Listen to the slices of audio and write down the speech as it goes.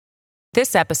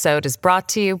This episode is brought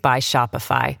to you by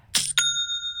Shopify.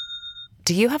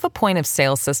 Do you have a point of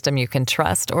sale system you can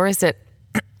trust, or is it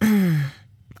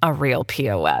a real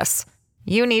POS?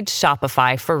 You need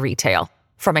Shopify for retail.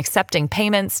 From accepting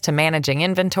payments to managing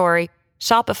inventory,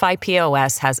 Shopify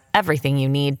POS has everything you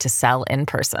need to sell in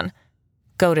person.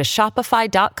 Go to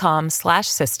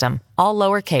shopify.com/system, all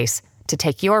lowercase, to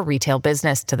take your retail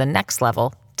business to the next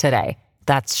level today.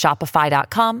 That's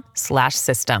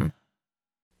shopify.com/system.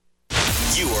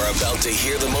 You are about to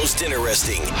hear the most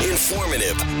interesting,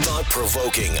 informative,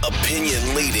 thought-provoking,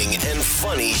 opinion-leading, and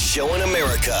funny show in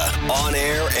America, on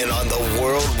air and on the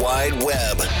World Wide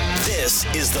Web. This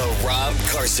is the Rob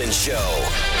Carson Show.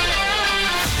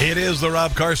 It is the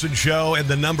Rob Carson Show, and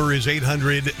the number is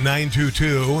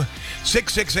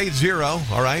 800-922-6680.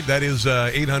 All right, that is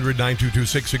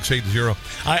 800-922-6680.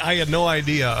 I had no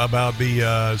idea about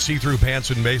the see-through pants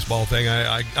and baseball thing.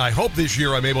 I hope this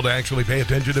year I'm able to actually pay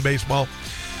attention to baseball.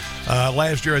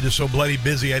 Last year I was just so bloody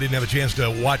busy I didn't have a chance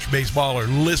to watch baseball or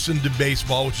listen to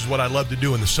baseball, which is what I love to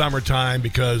do in the summertime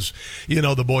because, you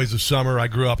know, the boys of summer. I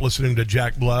grew up listening to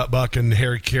Jack Buck and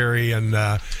Harry Carey and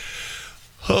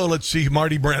let's see,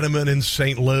 Marty Brennaman in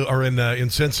St. Louis or in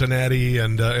Cincinnati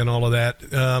and all of that.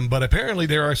 But apparently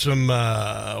there are some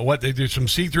there's some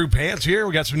see-through pants here.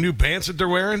 We got some new pants that they're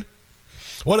wearing.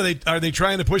 What are they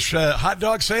trying to push hot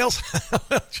dog sales?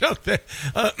 Joke there.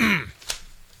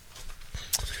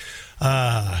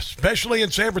 Especially in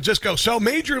San Francisco. So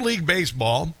Major League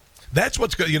Baseball, that's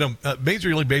what's good. You know,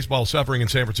 Major League Baseball is suffering in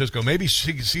San Francisco. Maybe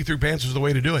see-through pants is the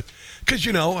way to do it. Because,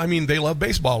 you know, I mean, they love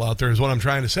baseball out there is what I'm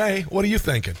trying to say. What are you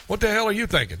thinking? What the hell are you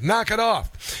thinking? Knock it off.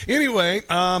 Anyway,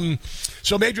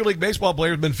 so Major League Baseball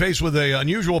players have been faced with an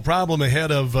unusual problem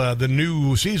ahead of the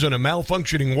new season, a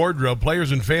malfunctioning wardrobe.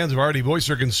 Players and fans have already voiced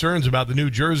their concerns about the new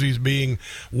jerseys being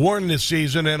worn this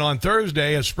season. And on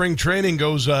Thursday, as spring training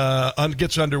gets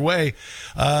underway,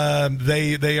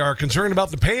 they are concerned about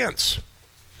the pants.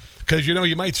 Because, you know,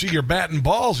 you might see your bat and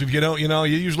balls if you don't, you know,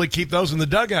 you usually keep those in the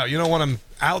dugout. You don't want them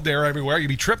out there everywhere. You'd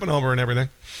be tripping over and everything.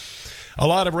 A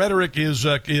lot of rhetoric is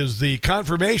the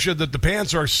confirmation that the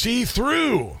pants are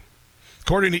see-through.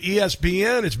 According to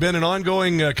ESPN, it's been an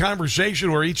ongoing conversation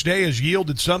where each day has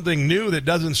yielded something new that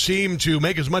doesn't seem to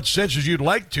make as much sense as you'd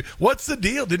like to. What's the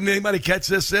deal? Didn't anybody catch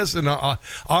this in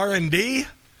R&D?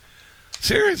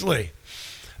 Seriously.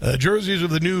 Jerseys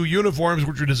of the new uniforms,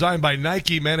 which are designed by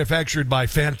Nike, manufactured by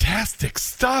Fantastic,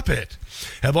 stop it,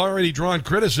 have already drawn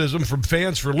criticism from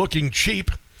fans for looking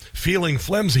cheap, feeling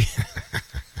flimsy.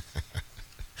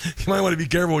 You might want to be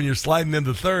careful when you're sliding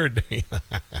into third.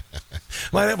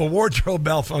 Might have a wardrobe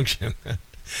malfunction.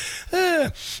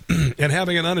 And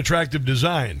having an unattractive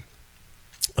design.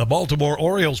 A Baltimore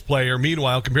Orioles player,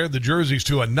 meanwhile, compared the jerseys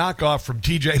to a knockoff from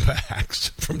TJ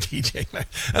Maxx.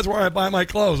 That's where I buy my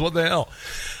clothes. What the hell?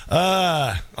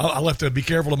 I'll have to be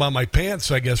careful about my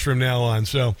pants, I guess, from now on.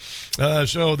 So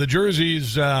the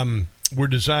jerseys were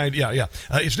designed.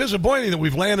 It's disappointing that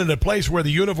we've landed in a place where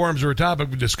the uniforms are a topic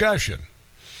of discussion.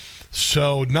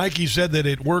 So Nike said that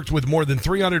it worked with more than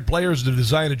 300 players to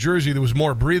design a jersey that was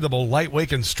more breathable,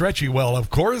 lightweight, and stretchy. Well, of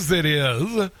course it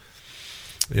is.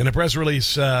 In a press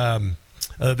release, the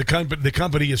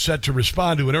company is set to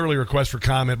respond to an early request for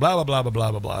comment, blah, blah, blah, blah,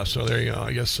 blah, blah, blah. So there you go.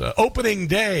 I guess opening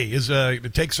day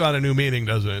it takes on a new meaning,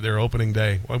 doesn't it? Their opening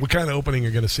day. What kind of opening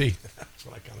you're going to see? That's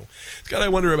what I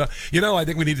wonder about. You know, I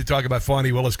think we need to talk about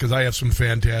Fonnie Willis because I have some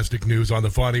fantastic news on the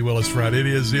Fonnie Willis front. It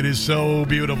is so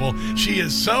beautiful. She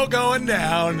is so going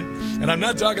down. And I'm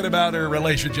not talking about her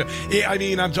relationship. I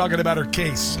mean, I'm talking about her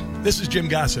case. This is Jim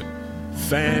Gossett.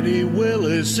 Fannie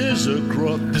Willis is a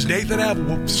crook. Does Nathan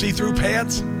have see-through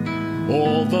pants?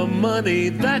 All the money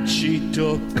that she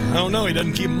took. I don't know. He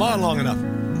doesn't keep them on long enough.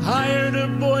 Hired her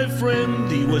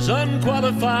boyfriend. He was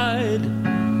unqualified.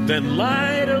 Then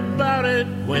lied about it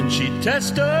when she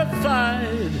testified.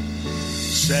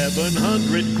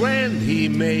 $700,000 he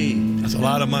made. That's a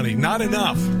lot of money. Not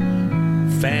enough.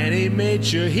 Fannie made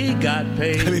sure he got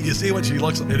paid. I mean, you see what she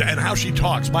looks like and how she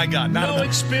talks. My God. No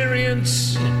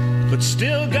experience, but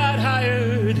still got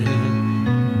hired.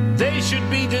 They should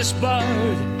be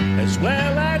disbarred as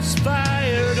well as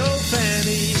fired. Oh,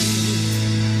 Fannie,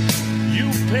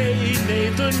 you paid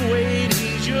Nathan Wade,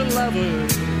 he's your lover.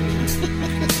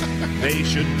 They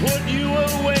should put you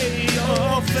away,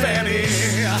 oh, Fannie.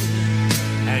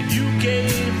 And you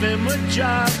gave them a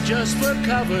job just for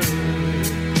cover.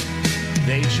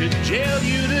 They should jail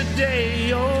you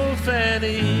today, oh,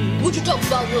 Fannie. What you talking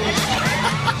about, Willis?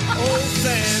 Oh,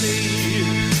 Fannie,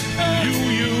 you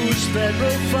use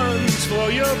federal funds for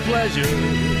your pleasure.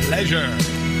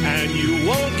 And you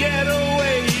won't get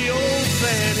away, oh,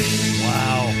 Fannie.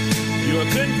 Wow. Your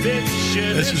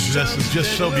conviction. This is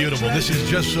just so beautiful. This is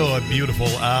just so beautiful.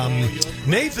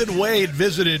 Nathan Wade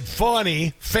visited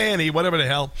Fanny, whatever the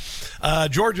hell,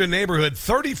 Georgia neighborhood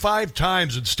 35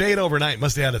 times and stayed overnight.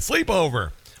 Must have had a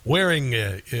sleepover, wearing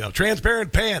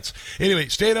transparent pants. Anyway,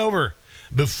 stayed over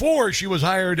before she was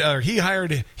hired. He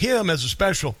hired him as a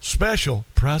special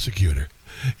prosecutor.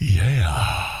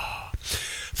 Yeah.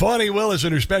 Fani Willis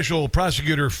and her special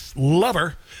prosecutor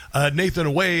lover,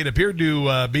 Nathan Wade, appeared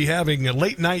to be having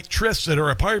late-night trysts at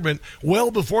her apartment well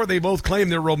before they both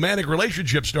claimed their romantic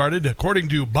relationship started, according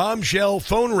to bombshell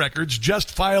phone records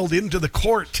just filed into the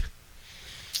court.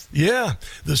 Yeah,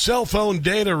 the cell phone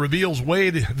data reveals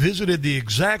Wade visited the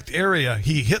exact area,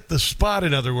 he hit the spot,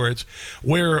 in other words,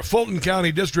 where Fulton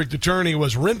County District Attorney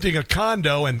was renting a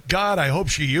condo, and God, I hope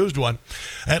she used one,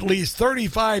 at least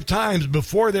 35 times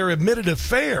before their admitted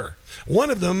affair. One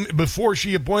of them before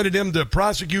she appointed him to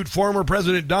prosecute former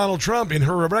President Donald Trump in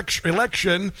her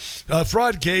election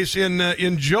fraud case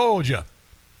in Georgia.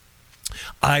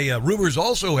 Rumors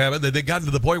also have it that they got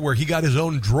to the point where he got his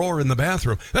own drawer in the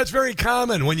bathroom. That's very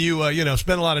common when you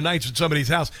spend a lot of nights at somebody's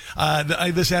house.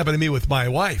 This happened to me with my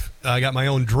wife. I got my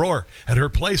own drawer at her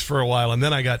place for a while, and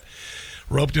then I got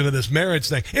roped into this marriage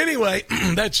thing. Anyway,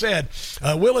 that said,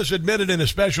 Willis admitted in a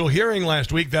special hearing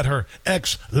last week that her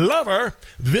ex-lover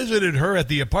visited her at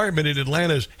the apartment in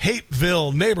Atlanta's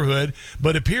Hateville neighborhood,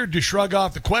 but appeared to shrug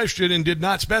off the question and did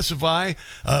not specify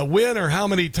when or how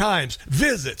many times.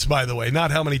 Visits, by the way,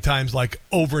 not how many times like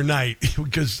overnight,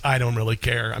 because I don't really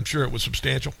care. I'm sure it was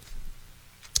substantial.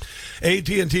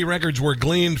 AT&T records were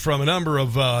gleaned from a number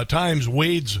of times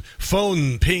Wade's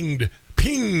phone pinged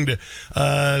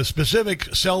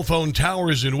specific cell phone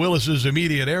towers in Willis's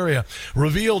immediate area,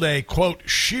 revealed a, quote,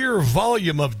 sheer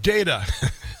volume of data.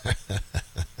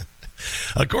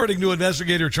 According to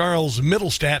investigator Charles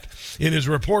Middlestat, in his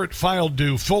report filed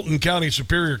to Fulton County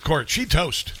Superior Court, she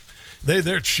toast. This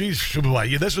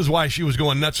is why she was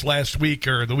going nuts last week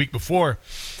or the week before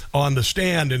on the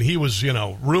stand, and he was,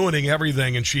 ruining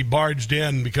everything, and she barged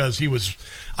in because he was,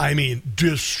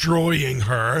 destroying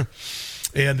her.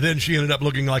 And then she ended up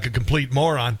looking like a complete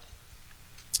moron.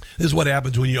 This is what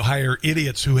happens when you hire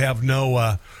idiots who have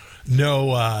no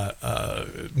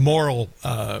moral,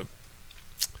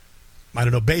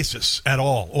 basis at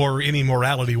all, or any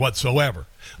morality whatsoever,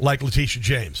 like Letitia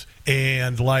James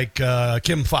and like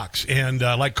Kim Fox and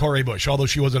like Cori Bush. Although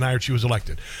she wasn't hired, she was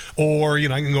elected. Or I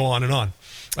can go on and on.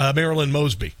 Marilyn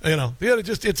Mosby.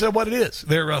 It's what it is.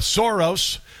 They're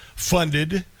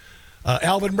Soros-funded.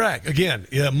 Alvin Bragg, again,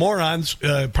 morons,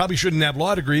 probably shouldn't have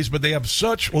law degrees, but they have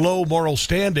such low moral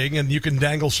standing, and you can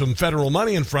dangle some federal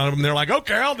money in front of them. They're like,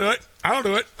 okay, I'll do it. I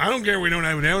don't care we don't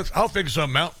have evidence. I'll figure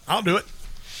something out. I'll do it.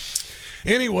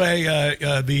 Anyway,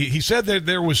 he said that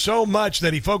there was so much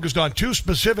that he focused on two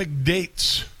specific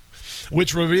dates,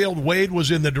 which revealed Wade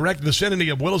was in the direct vicinity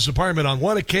of Willis' apartment on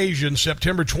one occasion,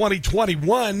 September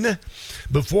 2021,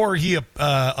 before he was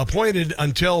appointed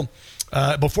until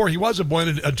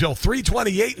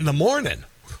 3:28 in the morning.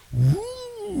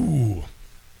 Woo.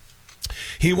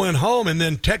 He went home and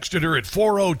then texted her at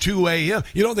 4:02 a.m.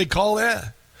 You know what they call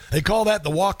that? They call that the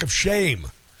walk of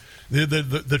shame.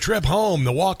 The trip home,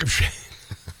 the walk of shame.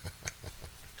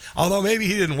 Although maybe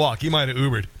he didn't walk. He might have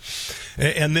Ubered.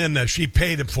 And then she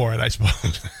paid him for it, I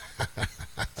suppose.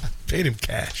 Paid him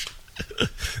cash.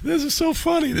 This is so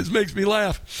funny. This makes me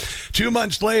laugh. 2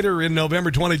 months later, in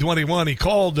November 2021, he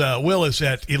called Willis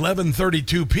at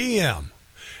 11:32 p.m.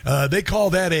 They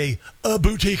call that a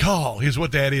booty call, is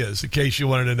what that is, in case you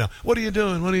wanted to know. What are you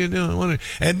doing? What are you doing?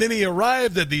 And then he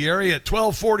arrived at the area at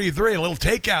 12:43. A little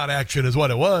takeout action is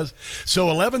what it was. So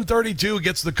 11:32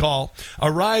 gets the call,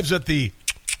 arrives at the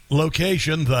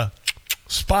location, the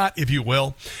spot, if you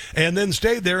will, and then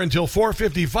stayed there until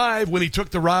 4:55 when he took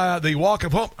the walk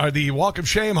of home, or the walk of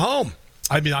shame home.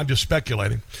 I'm just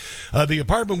speculating. The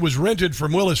apartment was rented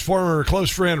from Willis' former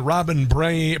close friend Robin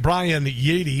Brian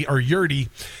Yurdy,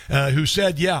 who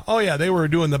said, they were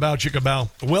doing the bow chicka bow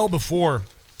well before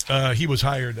he was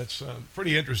hired. That's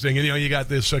pretty interesting. And you got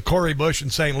this Cori Bush in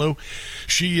St. Louis.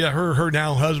 She, her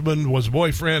now husband was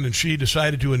boyfriend, and she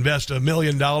decided to invest $1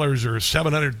 million or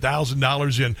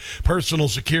 $700,000 in personal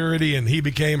security, and he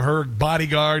became her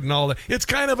bodyguard and all that. It's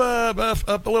kind of a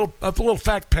little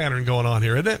fact pattern going on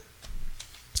here, isn't it?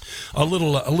 A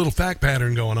little fact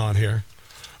pattern going on here.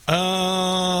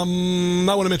 I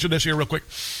want to mention this here real quick.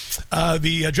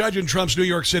 The judge in Trump's New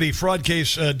York City fraud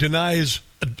case denies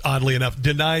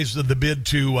the bid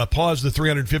to pause the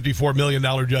 $354 million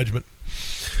judgment.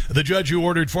 The judge who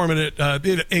ordered Foreman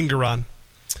Ingeron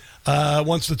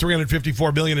wants the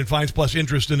 $354 billion in fines plus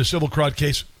interest in a civil fraud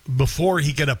case before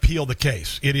he can appeal the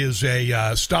case. It is a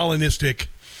Stalinistic.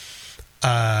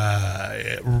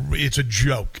 It's a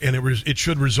joke, and it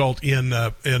should result in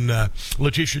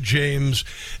Letitia James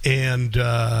and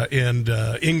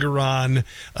Ingeron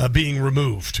being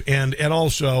removed, and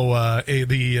also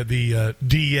the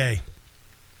DA.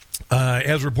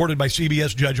 As reported by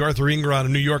CBS, Judge Arthur Ingeron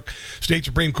of New York State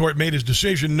Supreme Court made his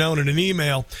decision known in an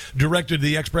email directed to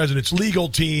the ex-president's legal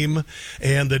team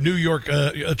and the New York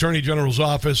Attorney General's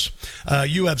office.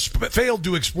 You have failed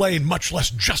to explain, much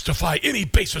less justify, any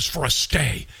basis for a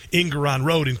stay, Ingeron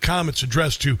wrote in comments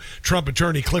addressed to Trump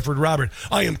attorney Clifford Robert.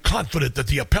 I am confident that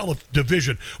the appellate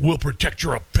division will protect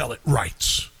your appellate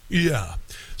rights. Yeah,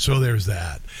 so there's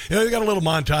that. We got a little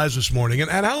montage this morning, and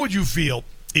how would you feel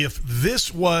if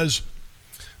this was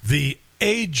the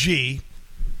AG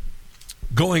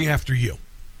going after you?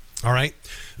 All right?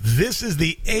 This is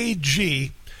the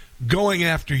AG going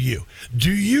after you.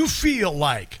 Do you feel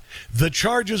like the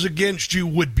charges against you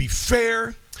would be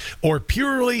fair or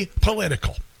purely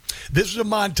political? This is a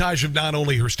montage of not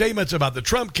only her statements about the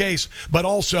Trump case, but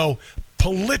also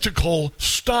political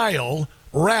style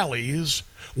rallies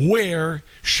where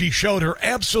she showed her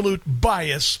absolute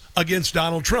bias against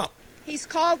Donald Trump. He's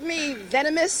called me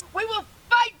venomous. We will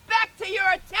fight back to your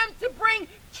attempt to bring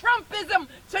Trumpism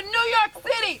to New York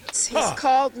City. He's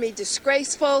called me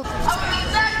disgraceful.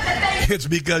 It's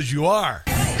because you are.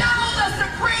 Stole the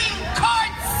Supreme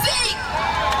Court seat.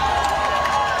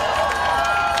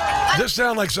 Does this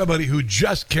sound like somebody who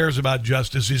just cares about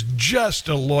justice, is just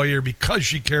a lawyer because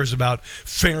she cares about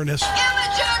fairness?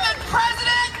 Illegitimate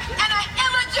president and an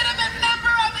illegitimate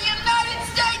member of the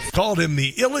United States. Called him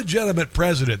the illegitimate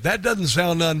president. That doesn't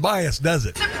sound unbiased, does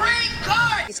it? Supreme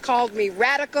Court. He's called me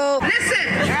radical. Listen.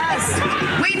 Yes.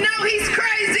 We know he's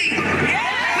crazy.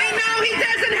 Yes. We know he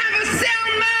doesn't have a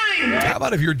sound mind. How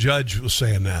about if your judge was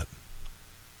saying that?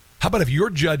 How about if your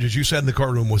judge, as you said in the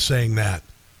courtroom, was saying that?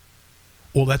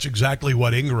 Well, that's exactly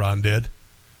what Ingeron did.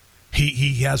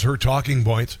 He has her talking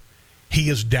points. He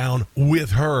is down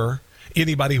with her.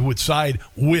 Anybody who would side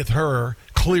with her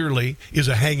clearly is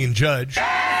a hanging judge. We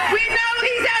know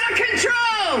he's out of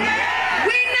control.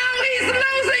 We know he's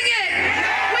losing it.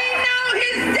 We know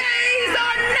his days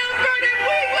are numbered and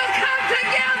we will come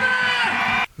together.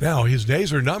 Now, his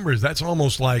days are numbered. That's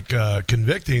almost like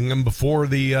convicting him before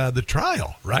the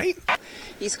trial, right?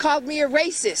 He's called me a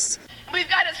racist. We've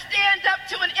got to stand up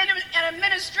to an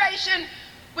administration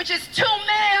which is too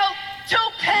male, too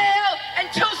pale, and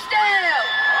too stale.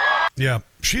 Yeah,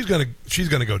 she's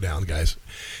gonna go down, guys.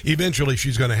 Eventually,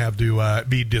 she's gonna have to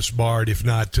be disbarred, if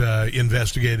not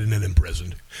investigated and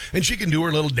imprisoned. And she can do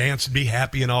her little dance and be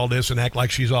happy and all this and act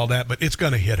like she's all that, but it's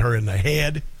gonna hit her in the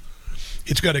head.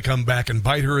 It's gonna come back and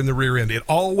bite her in the rear end. It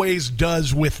always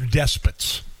does with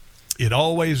despots. It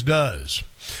always does.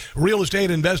 Real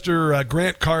estate investor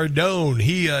Grant Cardone,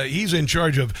 he's in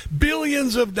charge of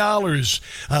billions of dollars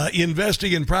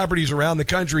investing in properties around the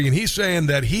country, and he's saying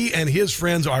that he and his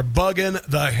friends are bugging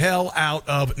the hell out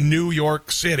of New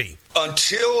York City.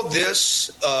 Until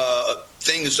this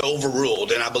thing is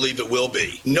overruled, and I believe it will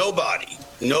be,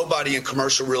 nobody in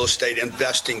commercial real estate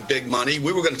investing big money.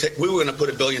 We were going to put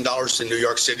 $1 billion in New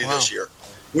York City this year.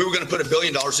 We were going to put $1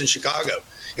 billion in Chicago.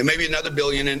 And maybe another $1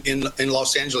 billion in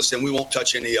Los Angeles, and we won't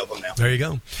touch any of them now. There you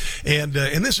go. And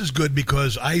this is good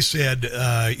because I said,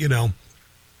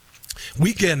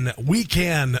 we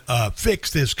can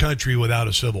fix this country without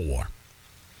a civil war.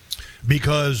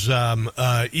 Because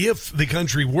if the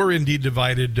country were indeed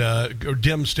divided, or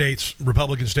dim states,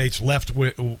 Republican states, left,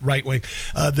 right wing,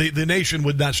 the nation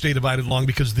would not stay divided long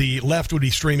because the left would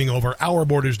be streaming over our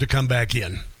borders to come back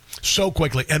in so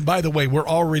quickly. And by the way, we're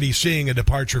already seeing a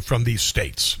departure from these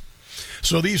states.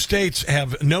 So these states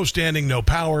have no standing, no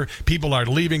power. People are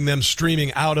leaving them,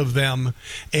 streaming out of them,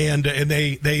 and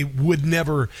they would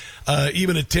never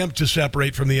even attempt to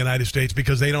separate from the United States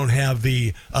because they don't have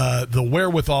the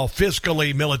wherewithal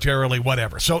fiscally, militarily,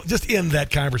 whatever. So just end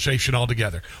that conversation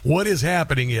altogether. What is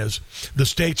happening is the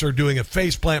states are doing a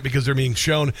faceplant because they're being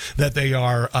shown that they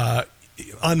are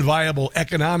unviable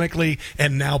economically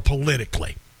and now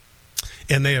politically.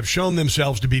 And they have shown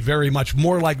themselves to be very much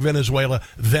more like Venezuela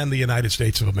than the United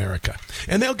States of America.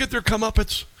 And they'll get their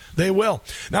comeuppance. They will.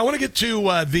 Now, I want to get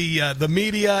to the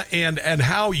media and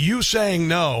how you saying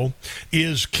no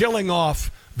is killing off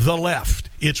the left.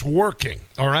 It's working,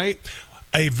 all right?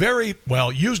 A very,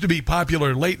 used to be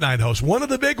popular late-night host, one of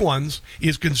the big ones,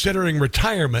 is considering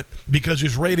retirement because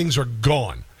his ratings are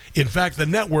gone. In fact, the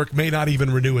network may not even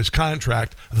renew his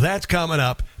contract. That's coming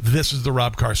up. This is the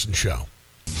Rob Carson Show.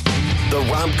 The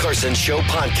Rob Carson Show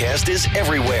podcast is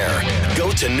everywhere.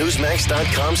 Go to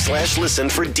Newsmax.com/listen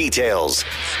for details.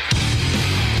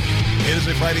 It is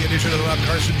a Friday edition of the Rob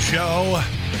Carson Show.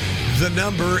 The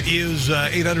number is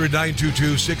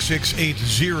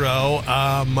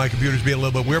 800-922-6680. My computer's being a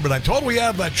little bit weird, but I'm told we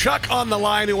have Chuck on the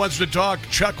line who wants to talk.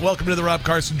 Chuck, welcome to the Rob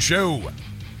Carson Show.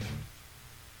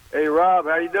 Hey, Rob,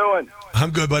 how you doing?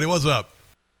 I'm good, buddy. What's up?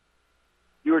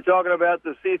 You were talking about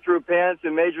the see-through pants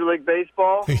in Major League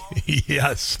Baseball?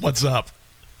 Yes. What's up?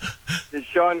 Did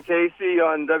Sean Casey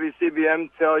on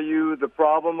WCBM tell you the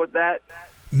problem with that?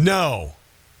 No.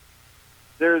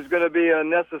 There's going to be a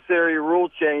necessary rule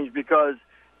change because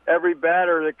every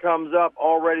batter that comes up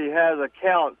already has a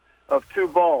count of 2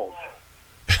 balls.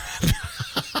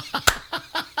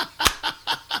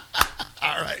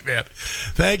 All right, man.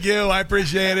 Thank you. I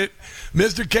appreciate it.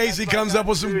 Mr. Casey comes up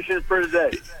with some... for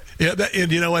today. Yeah,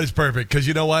 and you know what? It's perfect because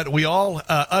you know what? We all,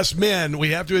 us men,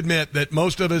 we have to admit that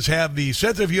most of us have the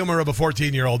sense of humor of a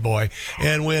 14-year-old boy.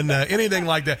 And when anything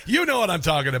like that, you know what I'm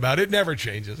talking about. It never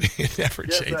changes. It never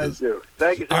changes. Yes, I do.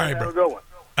 Thank you, sir. All right, have bro. a good one.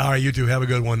 All right, you too. Have a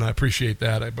good one. I appreciate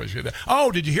that.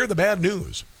 Oh, did you hear the bad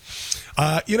news?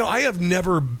 I've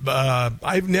never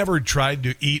tried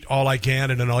to eat all I can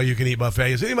at an all-you-can-eat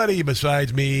buffet. Is anybody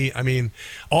besides me? I mean,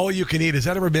 all you can eat. Has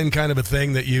that ever been kind of a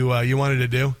thing that you wanted to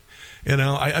do? You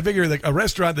know, I figure like a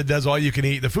restaurant that does all you can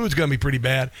eat, the food's going to be pretty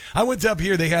bad. I went up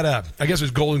here. They had I guess it's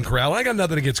Golden Corral. I got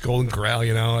nothing against Golden Corral.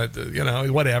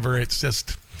 Whatever. It's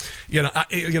just,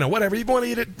 whatever. You want to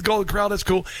eat at Golden Corral, that's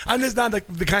cool. I'm just not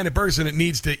the kind of person that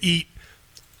needs to eat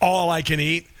all I can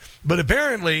eat. But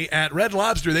apparently at Red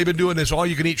Lobster, they've been doing this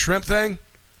all-you-can-eat shrimp thing.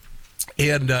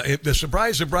 And the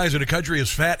surprise in a country as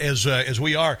fat as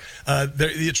we are,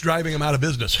 it's driving them out of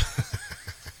business.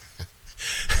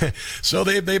 So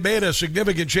they made a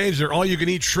significant change. They're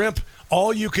all-you-can-eat shrimp.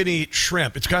 All-you-can-eat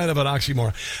shrimp. It's kind of an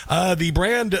oxymoron. The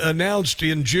brand announced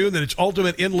in June that its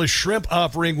ultimate endless shrimp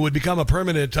offering would become a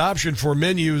permanent option for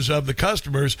menus of the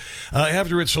customers.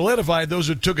 After it solidified, those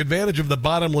who took advantage of the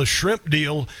bottomless shrimp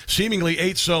deal seemingly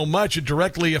ate so much it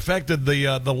directly affected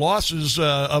the losses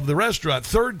of the restaurant.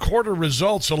 Third quarter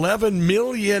results, $11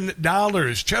 million.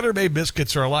 Cheddar Bay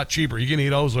biscuits are a lot cheaper. You can eat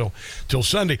those till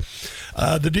Sunday.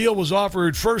 The deal was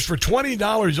offered first for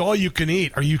 $20 all you can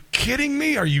eat. Are you kidding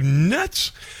me? Are you nuts?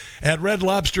 At Red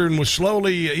Lobster and was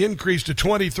slowly increased to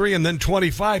 23 and then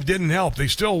 25 didn't help. They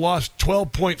still lost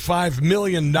 $12.5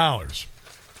 million.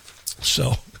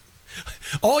 So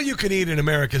all you can eat in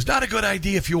America is not a good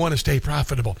idea if you want to stay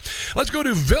profitable. Let's go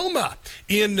to Vilma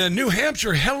in New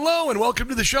Hampshire. Hello and welcome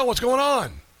to the show. What's going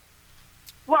on?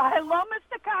 Well, hello,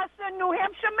 Mr. Carson. New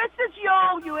Hampshire misses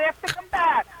you. You have to come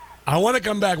back. I want to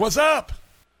come back. What's up?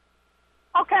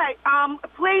 Okay,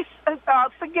 please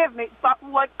forgive me, but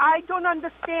what I don't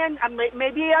understand,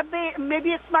 maybe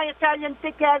it's my Italian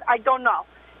dickhead, I don't know.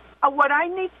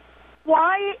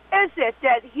 Why is it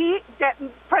that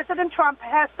President Trump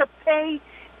has to pay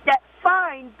that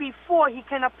fine before he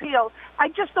can appeal? I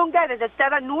just don't get it. Is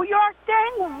that a New York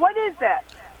thing? What is it?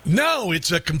 No,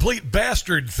 it's a complete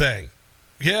bastard thing.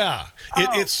 Yeah,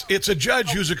 it's a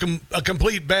judge who's a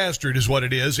complete bastard is what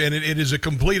it is, and it is a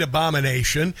complete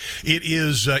abomination. It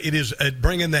is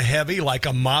bringing the heavy like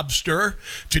a mobster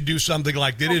to do something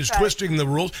like that. Okay. It is twisting the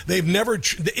rules. They've never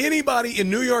anybody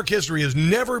in New York history has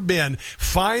never been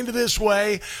fined this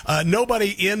way.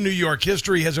 Nobody in New York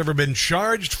history has ever been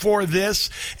charged for this,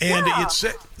 and and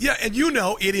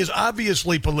it is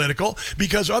obviously political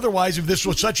because otherwise, if this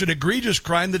was such an egregious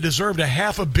crime that deserved a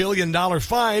 $500 million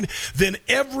fine, then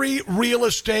every real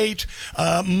estate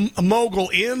mogul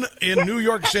in New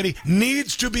York City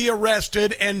needs to be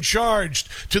arrested and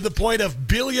charged to the point of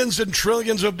billions and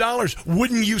trillions of dollars.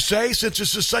 Wouldn't you say, since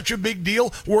this is such a big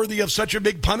deal, worthy of such a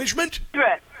big punishment?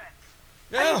 Yeah.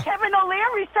 Yeah. Kevin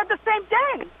O'Leary said the same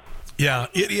thing. Yeah,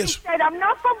 it is. He said, I'm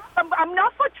not for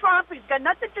Trump. He's got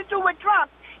nothing to do with Trump.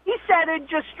 He said it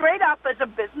just straight up as a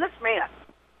businessman.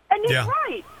 And he's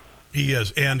right. He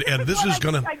is. And this is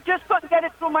going to... I just couldn't get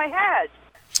it through my head.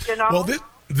 You know? Well,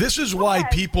 this is why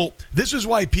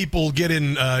people get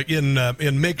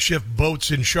in makeshift boats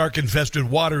in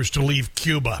shark-infested waters to leave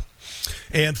Cuba.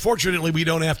 And fortunately, we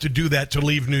don't have to do that to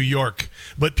leave New York.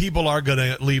 But people are going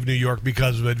to leave New York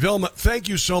because of it. Vilma, thank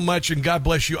you so much, and God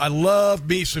bless you. I love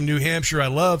me some New Hampshire. I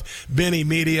love Benny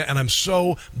Media, and I'm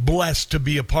so blessed to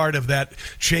be a part of that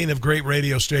chain of great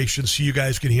radio stations so you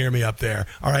guys can hear me up there.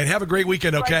 All right, have a great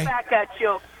weekend, okay? Right back at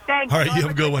you. Thank you. All right, you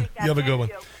have a good one. You have a good one.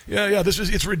 Yeah,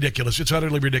 it's ridiculous. It's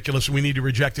utterly ridiculous. We need to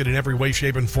reject it in every way,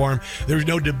 shape, and form. There's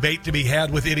no debate to be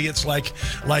had with idiots like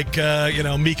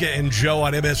Mika and Joe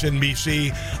on MSNBC.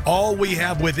 BC. All we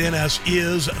have within us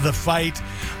is the fight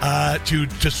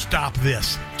to stop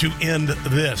this, to end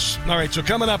this. All right, so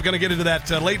coming up, going to get into that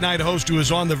late-night host who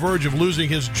is on the verge of losing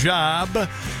his job.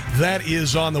 That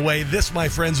is on the way. This, my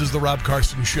friends, is the Rob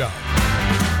Carson Show.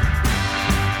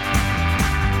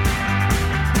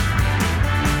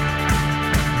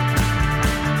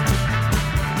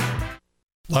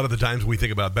 A lot of the times we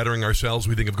think about bettering ourselves,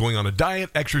 we think of going on a diet,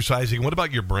 exercising. What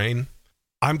about your brain?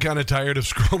 I'm kind of tired of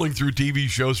scrolling through TV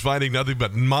shows, finding nothing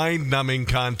but mind-numbing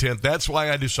content. That's why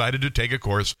I decided to take a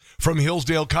course from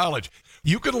Hillsdale College.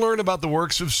 You can learn about the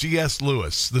works of C.S.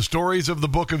 Lewis, the stories of the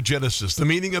Book of Genesis, the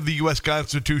meaning of the U.S.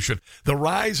 Constitution, the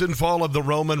rise and fall of the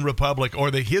Roman Republic,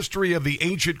 or the history of the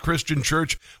ancient Christian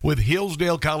church with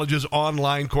Hillsdale College's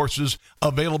online courses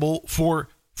available for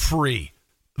free.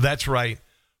 That's right,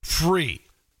 free.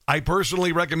 I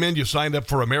personally recommend you sign up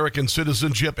for American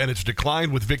citizenship and its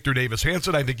decline with Victor Davis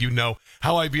Hanson. I think you know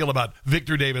how I feel about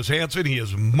Victor Davis Hanson. He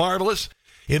is marvelous.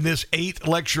 In this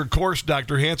 8-lecture course,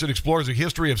 Dr. Hanson explores the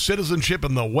history of citizenship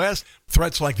in the West,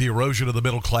 threats like the erosion of the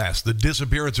middle class, the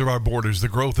disappearance of our borders, the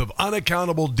growth of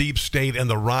unaccountable deep state, and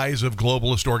the rise of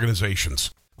globalist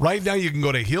organizations. Right now, you can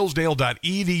go to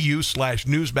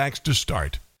hillsdale.edu/Newsmax to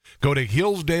start. Go to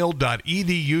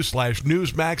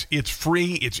hillsdale.edu/Newsmax. It's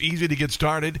free. It's easy to get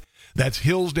started. That's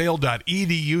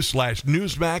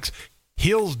hillsdale.edu/Newsmax.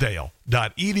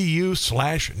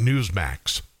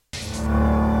 Hillsdale.edu/Newsmax.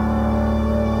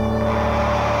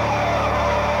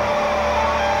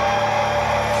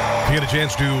 If you get a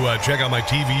chance to check out my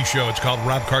TV show, it's called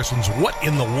Rob Carson's What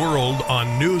in the World on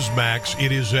Newsmax.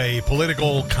 It is a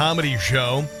political comedy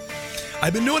show.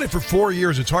 I've been doing it for 4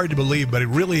 years. It's hard to believe, but it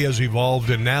really has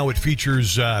evolved, and now it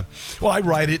features, I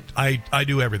write it. I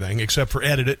do everything except for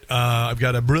edit it. I've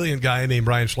got a brilliant guy named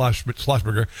Brian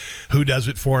Schlossberger who does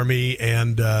it for me,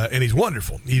 and he's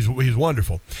wonderful. He's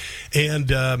wonderful.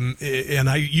 And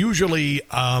I usually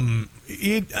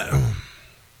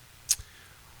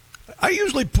I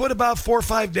usually put about 4 or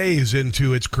 5 days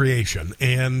into its creation,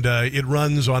 and it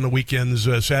runs on the weekends,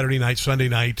 Saturday night, Sunday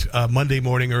night, Monday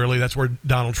morning early. That's where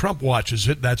Donald Trump watches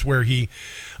it. That's where he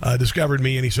discovered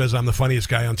me, and he says I'm the funniest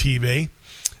guy on TV.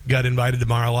 Got invited to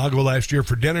Mar-a-Lago last year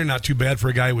for dinner. Not too bad for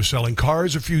a guy who was selling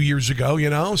cars a few years ago,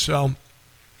 you know. So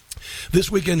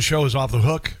this weekend show is off the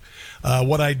hook.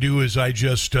 What I do is I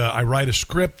write a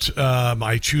script,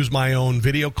 I choose my own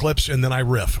video clips, and then I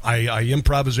riff. I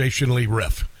improvisationally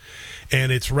riff. And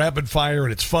it's rapid fire,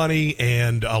 and it's funny,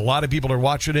 and a lot of people are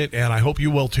watching it, and I hope you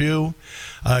will too.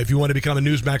 If you want to become a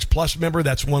Newsmax Plus member,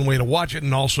 that's one way to watch it,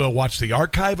 and also watch the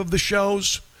archive of the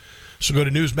shows. So go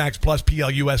to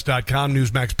NewsmaxPlus.plus.com,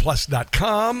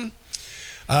 NewsmaxPlus.com,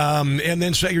 and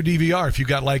then set your DVR if you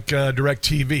got like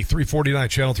DirecTV, 349,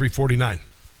 channel 349. I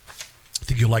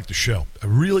think you'll like the show. I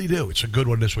really do. It's a good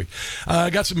one this week. I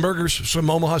got some burgers, some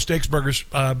Omaha Steaks burgers,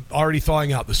 already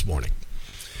thawing out this morning.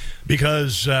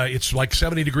 Because it's like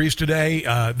 70 degrees today.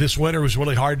 This winter was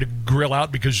really hard to grill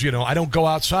out because, you know, I don't go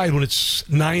outside when it's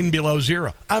 9 below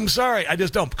zero. I'm sorry, I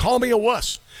just don't. Call me a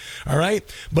wuss, all right?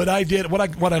 But I did.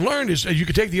 What I learned is you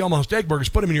could take the Omaha Steak burgers,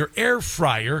 put them in your air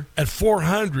fryer at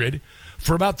 400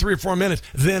 for about 3 or 4 minutes,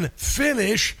 then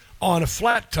finish on a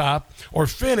flat top or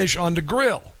finish on the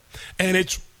grill. And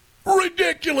it's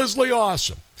ridiculously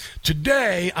awesome.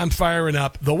 Today, I'm firing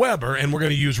up the Weber, and we're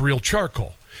going to use real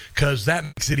charcoal, because that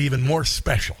makes it even more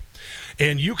special.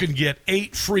 And you can get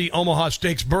 8 free Omaha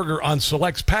Steaks burger on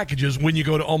selects packages when you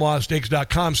go to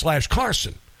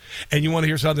omahasteaks.com/Carson. And you want to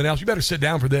hear something else? You better sit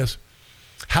down for this.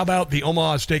 How about the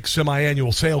Omaha Steaks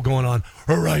semi-annual sale going on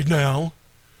right now?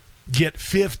 Get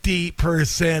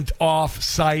 50% off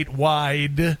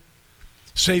site-wide.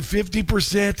 Save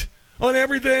 50% on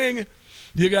everything.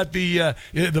 You got the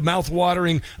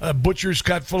mouth-watering butcher's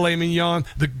cut filet mignon,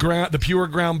 the pure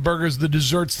ground burgers, the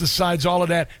desserts, the sides, all of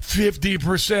that,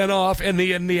 50% off, and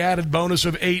the added bonus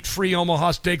of 8 free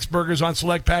Omaha Steaks burgers on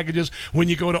select packages when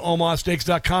you go to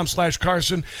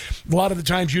omahasteaks.com/Carson. A lot of the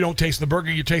times you don't taste the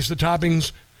burger, you taste the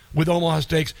toppings. With Omaha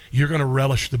Steaks, you're going to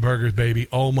relish the burgers, baby.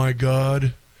 Oh, my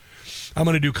God. I'm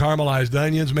going to do caramelized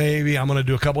onions, maybe. I'm going to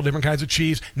do a couple different kinds of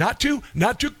cheese. Not to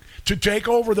take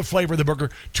over the flavor of the burger,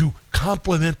 to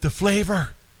complement the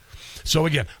flavor. So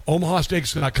again,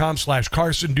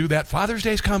 omahasteaks.com/Carson. Do that. Father's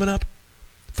Day's coming up.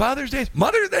 Father's Day.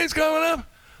 Mother's Day's coming up.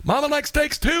 Mama likes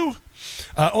steaks too.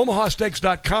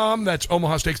 omahasteaks.com. That's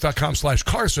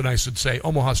omahasteaks.com/Carson, I should say.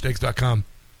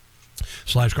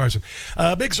 omahasteaks.com/Carson.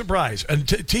 Big surprise. And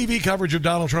TV coverage of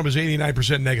Donald Trump is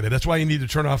 89% negative. That's why you need to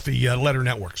turn off the letter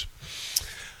networks.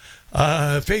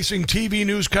 Facing TV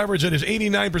news coverage that is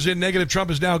 89% negative, Trump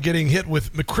is now getting hit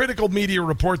with critical media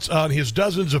reports on his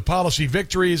dozens of policy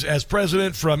victories as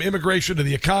president, from immigration to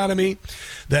the economy,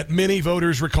 that many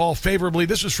voters recall favorably.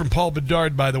 This is from Paul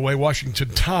Bedard, by the way, Washington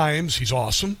Times. He's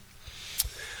awesome.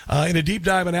 In a deep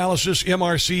dive analysis,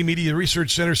 MRC Media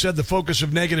Research Center said the focus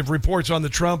of negative reports on the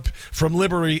Trump from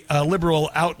liberal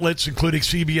outlets, including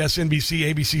CBS,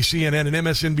 NBC, ABC, CNN, and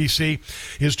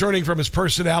MSNBC, is turning from his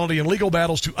personality and legal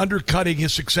battles to undercutting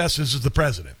his successes as the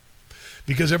president.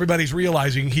 Because everybody's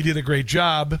realizing he did a great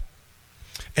job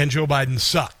and Joe Biden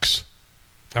sucks.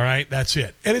 All right, that's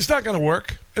it. And it's not going to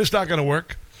work. It's not going to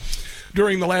work.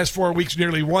 During the last 4 weeks,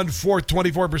 nearly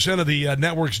 24% of the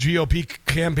network's GOP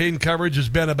campaign coverage has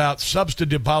been about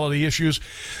substantive policy issues.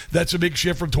 That's a big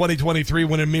shift from 2023,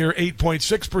 when a mere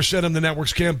 8.6% of the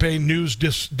network's campaign news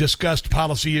discussed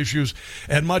policy issues,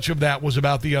 and much of that was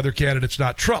about the other candidates,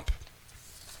 not Trump.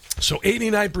 So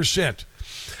 89%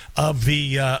 of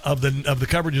the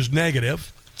coverage is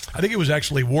negative. I think it was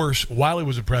actually worse while he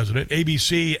was a president.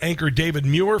 ABC anchor David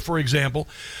Muir, for example,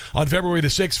 on February the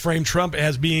 6th, framed Trump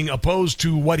as being opposed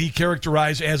to what he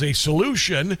characterized as a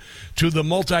solution to the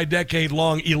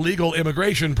multi-decade-long illegal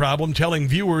immigration problem, telling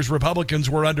viewers Republicans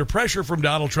were under pressure from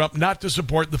Donald Trump not to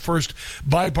support the first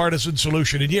bipartisan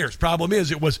solution in years. Problem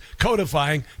is, it was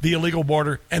codifying the illegal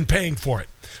border and paying for it.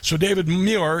 So David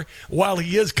Muir, while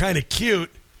he is kind of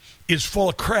cute, is full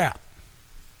of crap.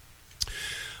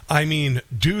 I mean,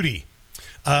 duty.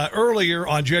 Earlier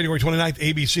on January 29th,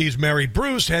 ABC's Mary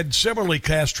Bruce had similarly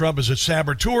cast Trump as a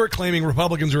saboteur, claiming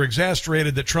Republicans are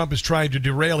exasperated that Trump is trying to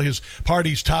derail his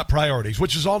party's top priorities,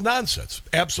 which is all nonsense,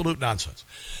 absolute nonsense.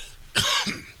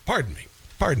 Pardon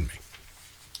me.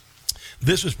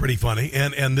 This is pretty funny,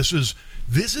 and this is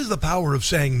the power of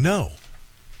saying no,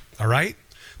 all right?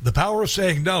 The power of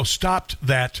saying no stopped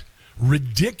that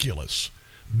ridiculous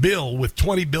bill with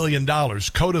 $20 billion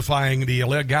codifying the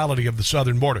illegality of the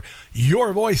southern border.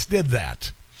 Your voice did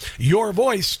that. Your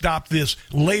voice stopped this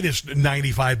latest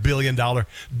 $95 billion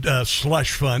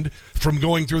slush fund from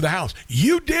going through the House.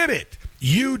 You did it.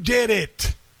 You did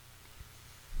it.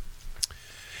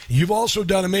 You've also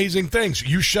done amazing things.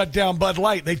 You shut down Bud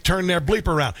Light. They turned their bleep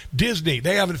around. Disney,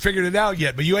 they haven't figured it out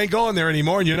yet, but you ain't going there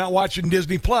anymore, and you're not watching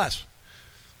Disney Plus.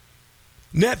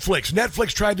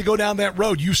 Netflix tried to go down that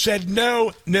road. You said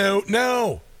no.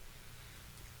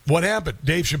 What happened?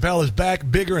 Dave Chappelle is back,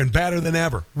 bigger and badder than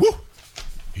ever. Woo!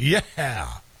 Yeah.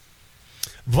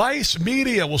 Vice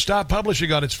Media will stop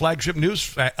publishing on its flagship news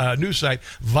site.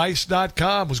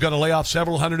 Vice.com was going to lay off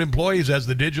several hundred employees as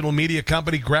the digital media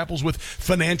company grapples with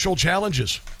financial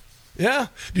challenges. Yeah?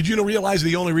 Did you realize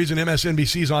the only reason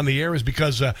MSNBC is on the air is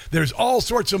because there's all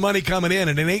sorts of money coming in,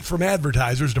 and it ain't from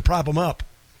advertisers to prop them up.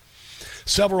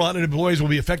 Several hundred employees will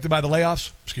be affected by the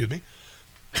layoffs. Excuse me.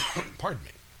 Pardon me.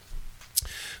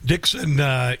 Dixon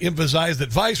emphasized that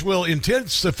Vice will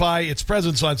intensify its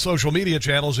presence on social media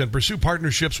channels and pursue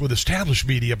partnerships with established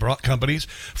media companies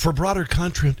for broader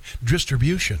content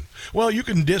distribution. Well, you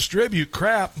can distribute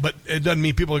crap, but it doesn't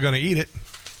mean people are going to eat it.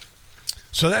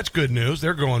 So that's good news.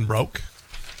 They're going broke.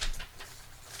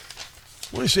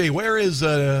 Let me see. Where's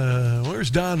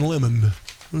Don Lemon?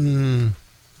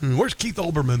 Where's Keith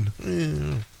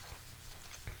Olbermann?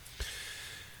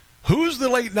 Who's the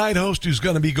late night host who's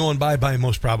going to be going bye-bye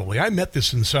most probably? I met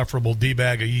this insufferable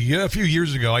D-bag a few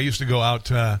years ago. I used to go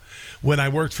out when I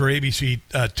worked for ABC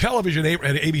television at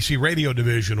ABC radio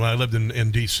division when I lived in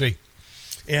D.C.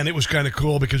 And it was kind of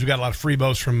cool because we got a lot of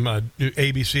freebos from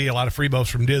ABC, a lot of freebos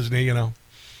from Disney,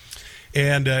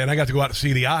 And I got to go out to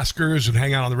see the Oscars and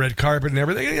hang out on the red carpet and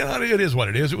everything. It is what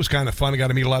it is. It was kind of fun. I got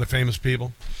to meet a lot of famous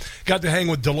people. Got to hang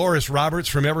with Dolores Roberts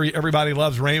from Everybody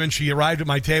Loves Raymond. She arrived at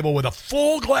my table with a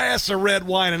full glass of red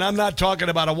wine, and I'm not talking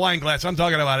about a wine glass. I'm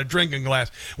talking about a drinking glass.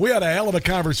 We had a hell of a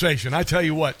conversation. I tell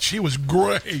you what, she was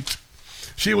great.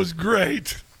 She was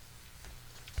great.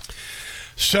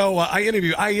 So I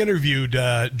interviewed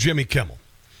Jimmy Kimmel.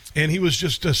 And he was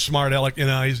just a smart aleck,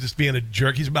 he's just being a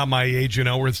jerk. He's about my age,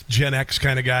 we're Gen X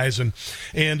kind of guys. And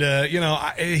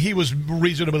he was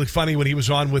reasonably funny when he was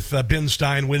on with Ben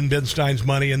Stein, Win Ben Stein's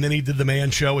Money. And then he did the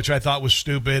Man Show, which I thought was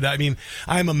stupid. I mean,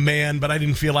 I'm a man, but I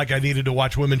didn't feel like I needed to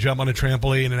watch women jump on a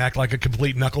trampoline and act like a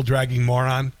complete knuckle-dragging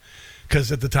moron.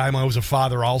 Because at the time I was a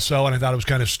father also, and I thought it was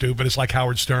kind of stupid. It's like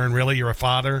Howard Stern. Really? You're a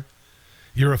father?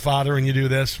 You're a father and you do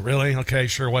this? Really? Okay,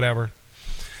 sure, whatever.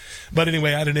 But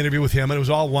anyway, I had an interview with him, and it was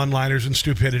all one-liners and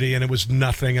stupidity, and it was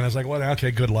nothing. And I was like, well,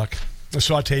 okay, good luck. I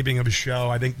saw a taping of his show.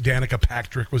 I think Danica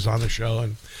Patrick was on the show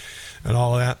and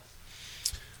all of that.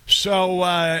 So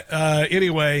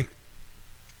anyway,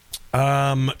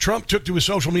 Trump took to his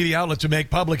social media outlet to make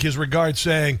public his regards,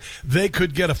 saying they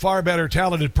could get a far better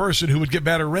talented person who would get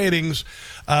better ratings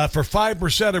for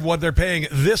 5% of what they're paying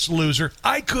this loser.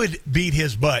 I could beat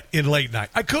his butt in late night.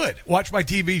 I could. Watch my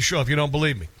TV show if you don't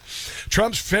believe me.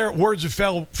 Trump's words of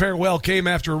farewell came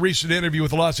after a recent interview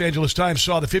with the Los Angeles Times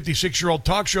saw the 56-year-old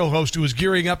talk show host who is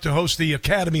gearing up to host the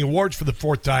Academy Awards for the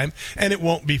 4th time, and it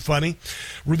won't be funny,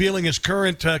 revealing his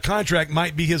current contract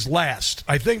might be his last.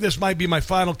 I think this might be my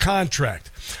final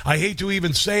contract. I hate to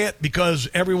even say it because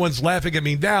everyone's laughing at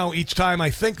me now each time I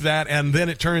think that, and then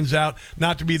it turns out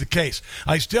not to be the case.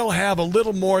 I still have a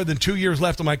little more than 2 years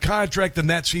left on my contract, and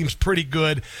that seems pretty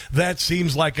good. That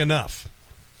seems like enough.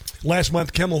 Last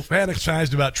month, Kimmel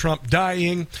fantasized about Trump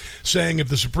dying, saying if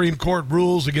the Supreme Court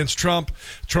rules against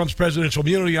Trump's presidential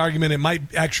immunity argument, it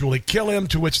might actually kill him,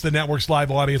 to which the network's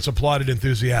live audience applauded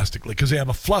enthusiastically because they have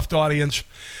a fluffed audience.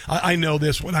 I know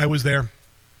this when I was there.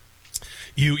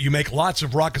 You make lots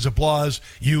of raucous applause.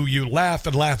 You laugh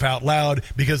and laugh out loud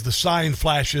because the sign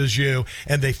flashes you,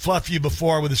 and they fluff you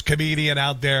before with this comedian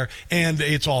out there, and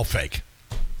it's all fake.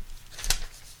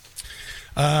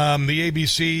 The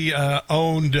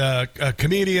ABC-owned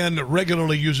comedian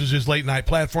regularly uses his late-night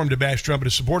platform to bash Trump and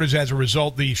his supporters. As a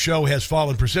result, the show has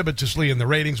fallen precipitously in the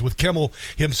ratings, with Kimmel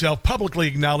himself publicly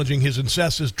acknowledging his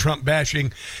incessant Trump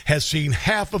bashing has seen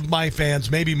half of my fans,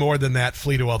 maybe more than that,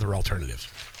 flee to other alternatives.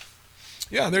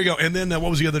 Yeah, there you go. And then what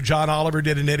was the other? John Oliver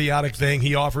did an idiotic thing.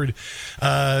 He offered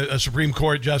a Supreme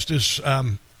Court Justice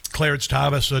Clarence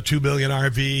Thomas a $2 million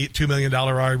RV, $2 million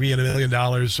RV, and $1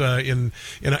 million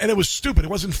and it was stupid. It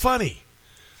wasn't funny.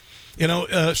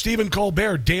 Stephen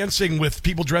Colbert dancing with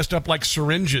people dressed up like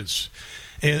syringes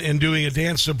and doing a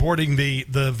dance supporting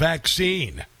the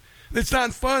vaccine. It's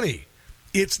not funny.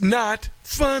 It's not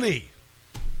funny.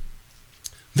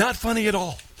 Not funny at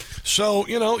all. So,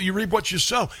 you reap what you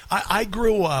sow. I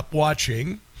grew up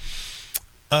watching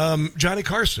Johnny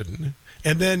Carson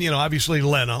and then, obviously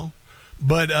Leno.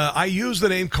 But I use the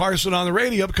name Carson on the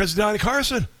radio because of Johnny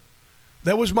Carson.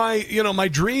 That was my, my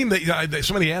dream. That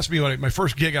somebody asked me when my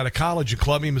first gig out of college in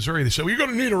Columbia, Missouri. They said, "Well, you're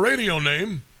going to need a radio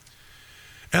name."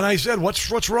 And I said,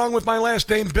 "What's wrong with my last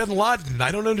name, Bin Laden? I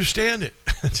don't understand it."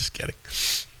 Just kidding.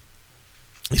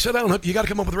 He said, "I don't know. You got to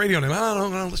come up with a radio name." I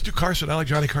don't know. Let's do Carson. I like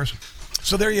Johnny Carson.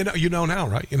 So there you know now,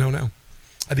 right? You know now.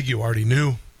 I think you already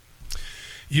knew.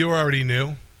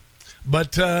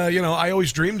 But, I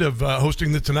always dreamed of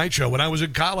hosting The Tonight Show. When I was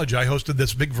in college, I hosted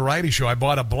this big variety show. I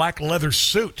bought a black leather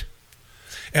suit,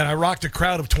 and I rocked a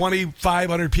crowd of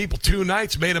 2,500 people 2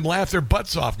 nights, made them laugh their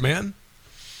butts off, man.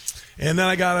 And then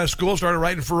I got out of school, started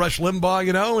writing for Rush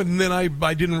Limbaugh, and then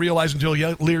I didn't realize until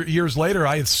years later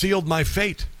I had sealed my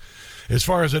fate as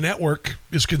far as a network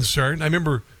is concerned. I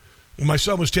remember when my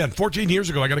son was 10, 14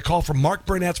 years ago, I got a call from Mark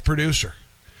Burnett's producer,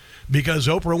 because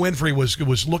Oprah Winfrey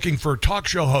was looking for talk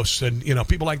show hosts and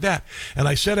people like that, and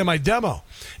I sent him my demo,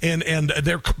 and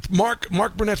their Mark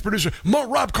Burnett's producer,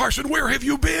 Rob Carson, where have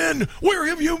you been? Where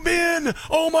have you been?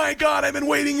 Oh my God, I've been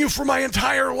waiting you for my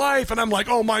entire life. And I'm like,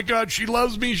 oh my God, she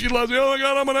loves me. Oh my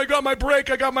God, I got my break.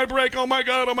 Oh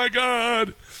my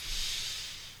God.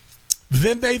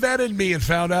 Then they vetted me and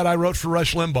found out I wrote for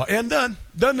Rush Limbaugh, and done.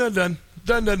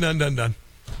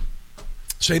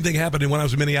 Same thing happened when I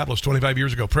was in Minneapolis 25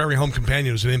 years ago. Prairie Home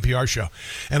Companion was an NPR show.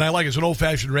 And I like it. It's an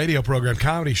old-fashioned radio program,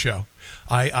 comedy show.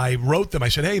 I wrote them. I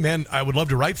said, "Hey, man, I would love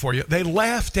to write for you." They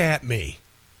laughed at me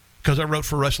because I wrote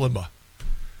for Rush Limbaugh.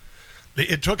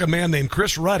 It took a man named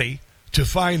Chris Ruddy to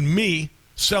find me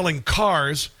selling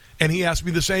cars, and he asked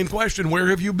me the same question, "Where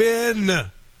have you been?"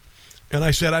 And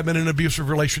I said, "I've been in an abusive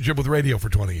relationship with radio for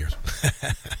 20 years.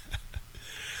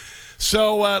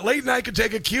 So late night could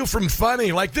take a cue from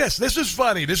funny like this. This is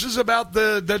funny. This is about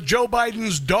the Joe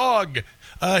Biden's dog.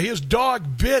 His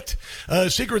dog bit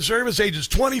Secret Service agents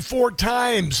 24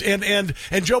 times, and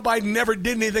Joe Biden never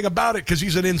did anything about it because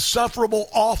he's an insufferable,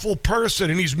 awful person,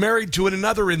 and he's married to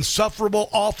another insufferable,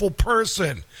 awful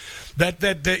person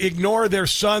that ignore their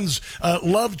son's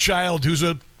love child, who's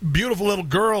a beautiful little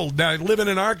girl now living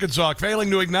in Arkansas,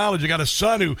 failing to acknowledge. You got a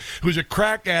son who's a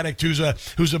crack addict, who's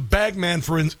a bagman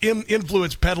for an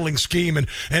influence peddling scheme,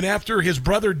 and after his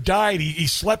brother died, he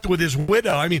slept with his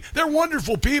widow. I mean, they're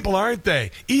wonderful people, aren't they?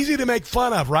 Easy to make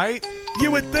fun of, right? You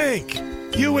would think.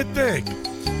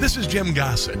 This is Jim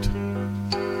Gossett.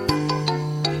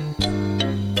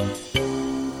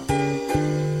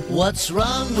 What's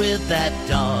wrong with that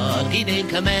doggy named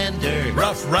Commander?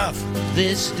 Ruff.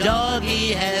 This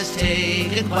doggy has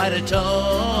taken quite a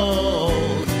toll.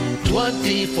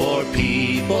 24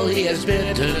 people he has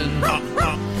bitten.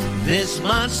 This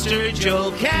monster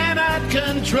Joe cannot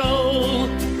control.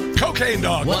 Cocaine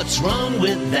dog. What's wrong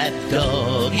with that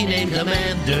doggy named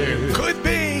Commander? Could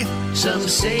be. Some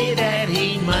say that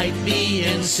he might be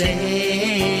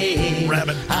insane.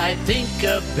 Rabbit. I think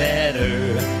a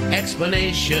better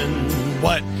explanation.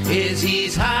 What? Is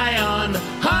he's high on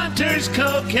Hunter's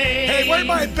cocaine. Hey, where'd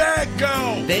my bag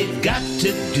go? They've got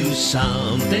to do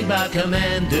something about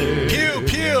Commander. Pew,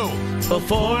 pew.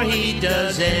 Before he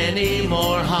does any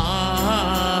more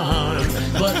harm.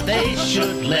 But they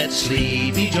should let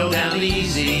Sleepy Joe down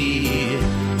easy.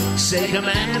 Say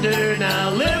Commander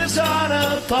now lives on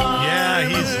a farm. Yeah,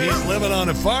 he's living on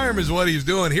a farm is what he's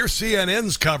doing. Here's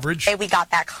CNN's coverage. We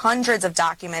got back hundreds of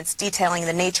documents detailing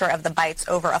the nature of the bites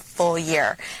over a full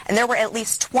year. And there were at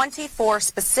least 24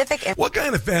 specific... What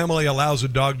kind of family allows a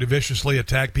dog to viciously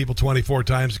attack people 24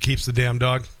 times and keeps the damn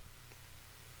dog?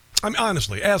 I'm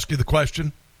honestly, ask you the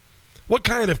question. What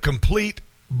kind of complete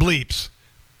bleeps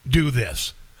do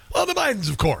this? Well, the Bidens,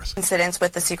 of course. Incidents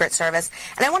with the Secret Service.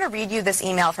 And I want to read you this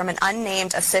email from an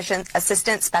unnamed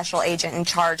assistant special agent in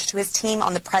charge to his team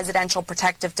on the Presidential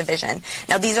Protective Division.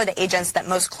 Now, these are the agents that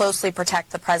most closely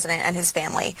protect the president and his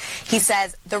family. He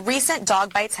says, the recent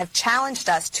dog bites have challenged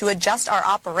us to adjust our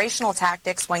operational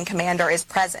tactics when Commander is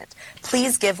present.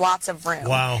 Please give lots of room.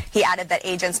 Wow. He added that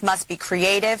agents must be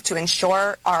creative to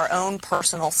ensure our own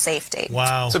personal safety.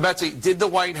 Wow. So, Betsy, did the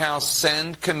White House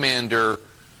send Commander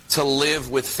to live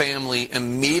with family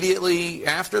immediately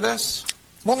after this?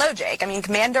 Well, no, Jake. I mean,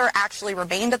 Commander actually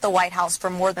remained at the White House for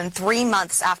more than 3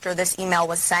 months after this email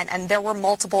was sent, and there were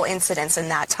multiple incidents in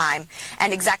that time.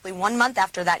 And exactly 1 month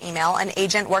after that email, an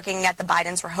agent working at the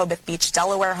Bidens' Rehoboth Beach,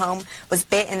 Delaware home was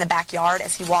bit in the backyard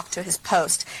as he walked to his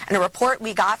post. And a report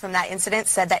we got from that incident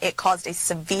said that it caused a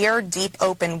severe, deep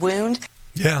open wound.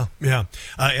 Yeah.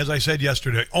 As I said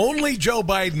yesterday, only Joe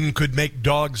Biden could make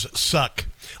dogs suck.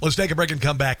 Let's take a break and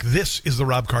come back. This is the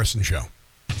Rob Carson Show.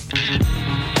 It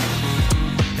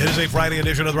is a Friday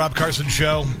edition of the Rob Carson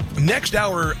Show. Next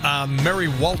hour, Mary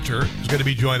Walter is going to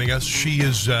be joining us. She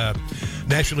is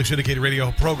nationally syndicated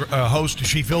radio host.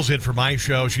 She fills in for my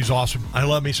show. She's awesome. I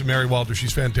love me some Mary Walter.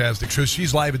 She's fantastic. So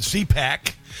she's live at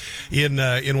CPAC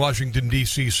in Washington,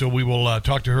 D.C., so we will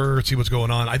talk to her, see what's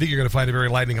going on. I think you're going to find it very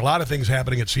enlightening. A lot of things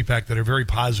happening at CPAC that are very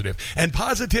positive. And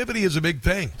positivity is a big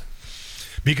thing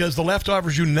because the left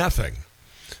offers you nothing.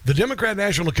 The Democrat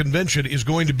National Convention is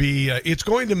going to be, it's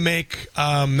going to make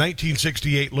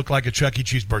 1968 look like a Chuck E.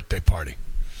 Cheese birthday party.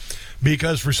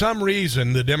 Because for some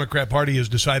reason, the Democrat Party has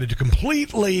decided to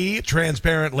completely,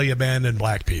 transparently abandon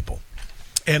black people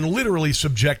and literally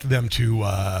subject them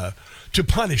to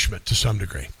punishment to some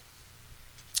degree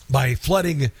by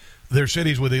flooding their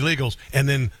cities with illegals and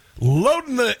then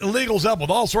loading the illegals up with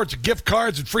all sorts of gift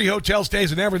cards and free hotel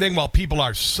stays and everything while people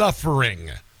are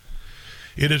suffering.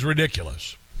 It is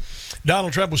ridiculous.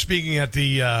 Donald Trump was speaking at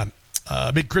the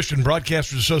big Christian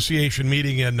Broadcasters Association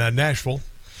meeting in Nashville.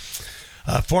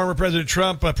 Former President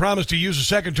Trump promised to use a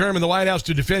second term in the White House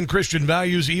to defend Christian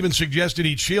values, even suggested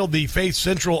he'd shield the Faith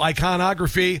Central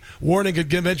iconography, warning a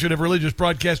convention of religious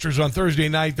broadcasters on Thursday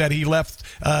night that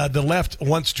the left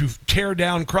wants to tear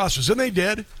down crosses. And they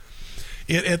did.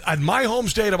 In my home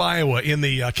state of Iowa, in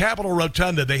the Capitol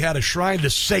Rotunda, they had a shrine to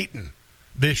Satan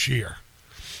this year.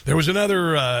 There was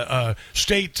another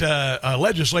state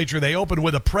legislature they opened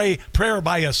with a prayer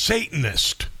by a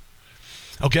Satanist.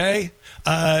 Okay?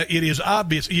 It is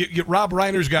obvious. Rob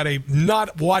Reiner's got a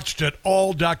not watched at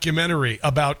all documentary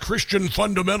about Christian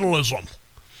fundamentalism.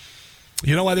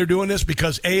 You know why they're doing this?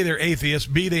 Because A, they're atheists.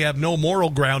 B, they have no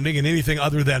moral grounding in anything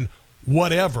other than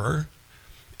whatever.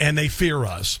 And they fear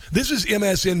us. This is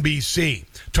MSNBC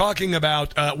talking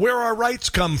about where our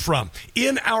rights come from.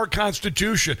 In our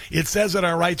Constitution, it says that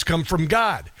our rights come from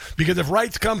God. Because if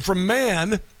rights come from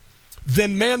man,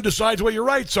 then man decides what your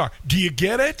rights are. Do you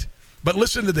get it? But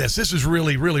listen to this. This is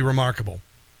really, really remarkable.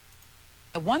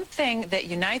 The one thing that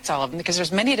unites all of them, because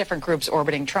there's many different groups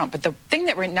orbiting Trump, but the thing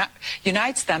that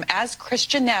unites them as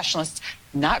Christian nationalists,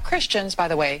 not Christians, by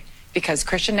the way, because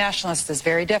Christian nationalists is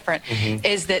very different,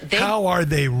 is that they... How are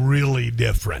they really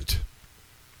different?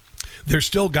 They're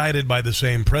still guided by the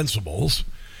same principles.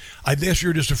 I guess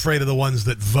you're just afraid of the ones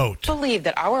that vote. Believe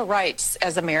that our rights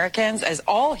as Americans, as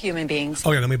all human beings...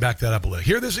 Okay, let me back that up a little.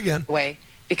 Hear this again.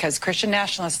 Because Christian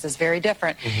nationalists is very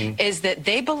different, is that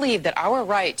they believe that our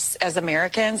rights as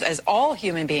Americans, as all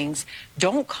human beings,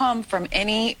 don't come from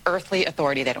any earthly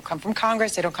authority. They don't come from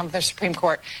Congress. They don't come from the Supreme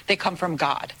Court. They come from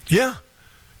God. Yeah.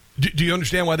 Do you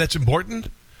understand why that's important?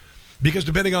 Because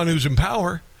depending on who's in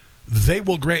power, they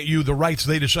will grant you the rights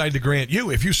they decide to grant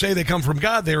you. If you say they come from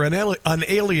God, they're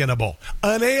unalienable.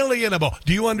 Unalienable.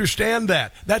 Do you understand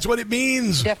that? That's what it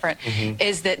means. Different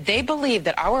is that they believe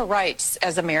that our rights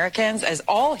as Americans, as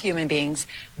all human beings,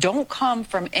 don't come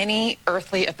from any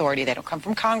earthly authority. They don't come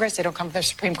from Congress. They don't come from the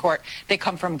Supreme Court. They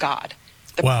come from God.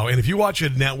 Wow. And if you watch a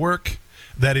network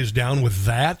that is down with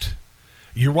that,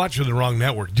 you're watching the wrong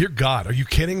network. Dear God, are you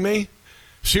kidding me?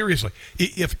 Seriously.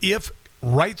 If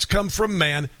rights come from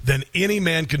man, then any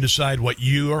man can decide what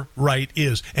your right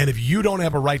is. And if you don't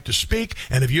have a right to speak,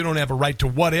 and if you don't have a right to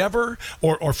whatever,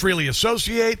 or freely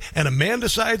associate, and a man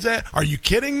decides that, are you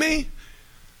kidding me?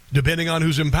 Depending on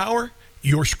who's in power,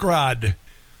 you're scrod.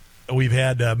 We've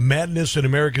had madness in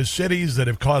America's cities that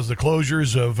have caused the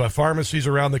closures of pharmacies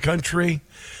around the country.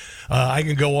 I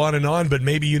can go on, but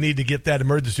maybe you need to get that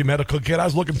emergency medical kit. I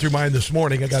was looking through mine this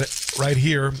morning. I got it right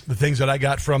here, the things that I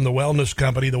got from the wellness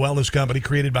company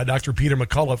created by Dr. Peter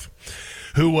McCullough,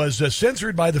 who was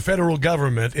censored by the federal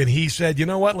government, and he said, you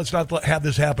know what, let's not have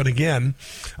this happen again.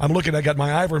 I'm looking, I got my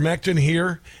ivermectin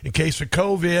here in case of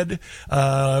COVID,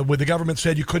 where the government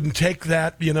said you couldn't take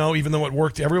that, even though it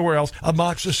worked everywhere else.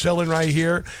 Amoxicillin right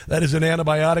here, that is an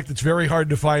antibiotic that's very hard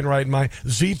to find right in my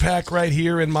Z-Pack right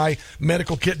here in my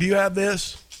medical kit. Do you have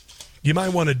this? You might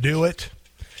want to do it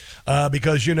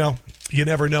because, you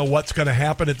never know what's going to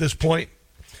happen at this point.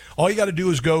 All you got to do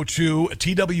is go to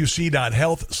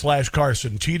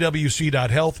twc.health/Carson,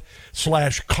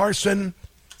 twc.health/Carson.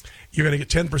 You're going to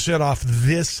get 10% off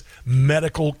this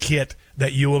medical kit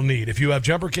that you will need. If you have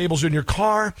jumper cables in your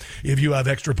car, if you have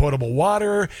extra potable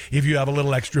water, if you have a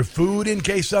little extra food in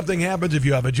case something happens, if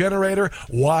you have a generator,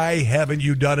 why haven't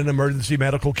you done an emergency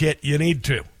medical kit? You need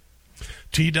to.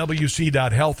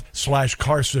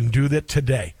 twc.health/Carson. Do that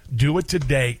today. Do it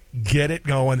today. Get it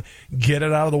going. Get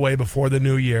it out of the way before the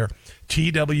new year.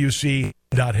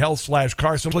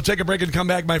 twc.health/Carson. Let's take a break and come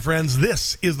back, my friends.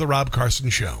 This is the Rob Carson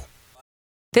Show.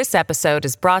 This episode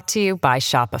is brought to you by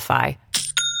Shopify.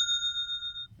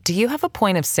 Do you have a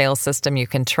point of sale system you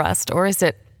can trust, or is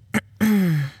it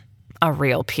a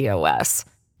real POS?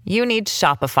 You need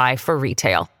Shopify for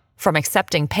retail. From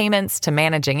accepting payments to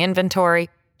managing inventory,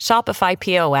 Shopify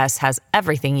POS has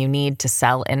everything you need to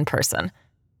sell in person.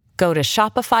 Go to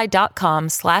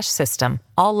shopify.com/system,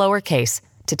 all lowercase,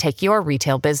 to take your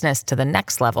retail business to the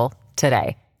next level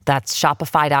today. That's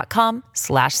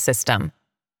shopify.com/system.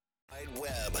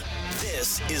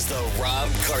 This is the Rob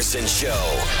Carson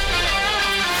Show.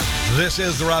 This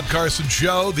is the Rob Carson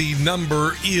Show. The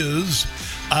number is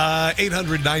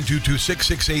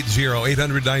 800-922-6680.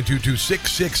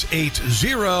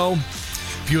 800-922-6680.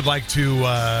 If you'd like to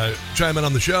chime in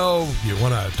on the show, you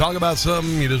want to talk about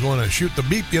something, you just want to shoot the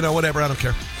beep, whatever, I don't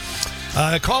care.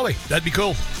 Call me. That'd be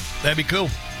cool.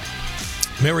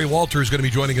 Mary Walter is going to be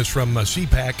joining us from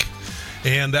CPAC,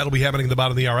 and that'll be happening at the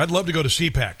bottom of the hour. I'd love to go to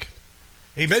CPAC.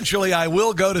 Eventually, I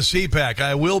will go to CPAC.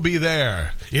 I will be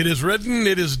there. It is written.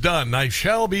 It is done. I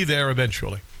shall be there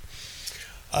eventually.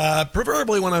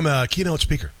 Preferably when I'm a keynote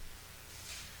speaker.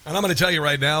 And I'm going to tell you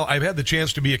right now, I've had the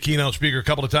chance to be a keynote speaker a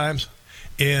couple of times,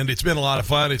 and it's been a lot of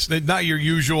fun. It's not your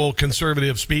usual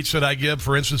conservative speech that I give.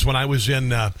 For instance, when I was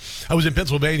in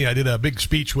Pennsylvania, I did a big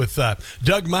speech with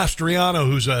Doug Mastriano,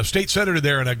 who's a state senator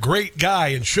there and a great guy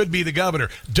and should be the governor.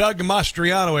 Doug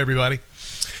Mastriano, everybody.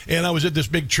 And I was at this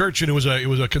big church, and it was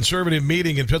a conservative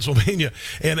meeting in Pennsylvania,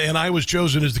 and I was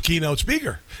chosen as the keynote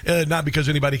speaker, not because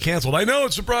anybody canceled. I know,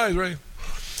 it's a surprise, right?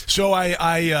 So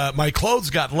I my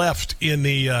clothes got left in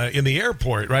the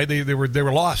airport, right? They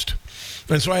were lost,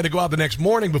 and so I had to go out the next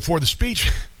morning before the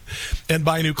speech and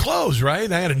buy new clothes, right?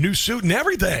 And I had a new suit and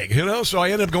everything, So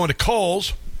I ended up going to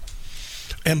Kohl's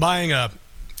and buying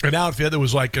an outfit that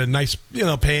was like a nice,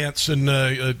 pants and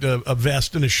a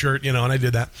vest and a shirt, and I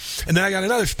did that. And then I got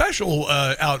another special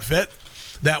outfit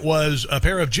that was a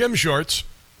pair of gym shorts,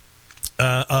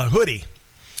 a hoodie.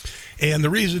 And the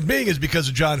reason being is because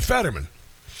of John Fetterman.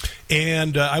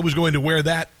 And I was going to wear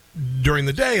that during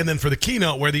the day, and then for the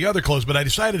keynote, wear the other clothes. But I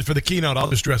decided for the keynote, I'll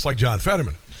just dress like John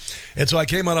Fetterman. And so I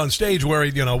came out on stage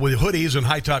wearing, with hoodies and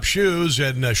high-top shoes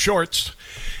and shorts.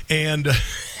 And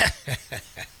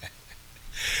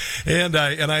and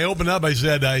I opened up. I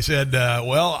said,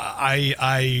 well,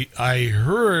 I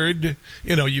heard,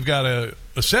 you've got a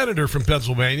senator from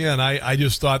Pennsylvania, and I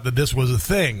just thought that this was a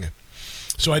thing.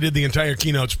 So I did the entire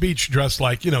keynote speech dressed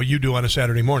like, you do on a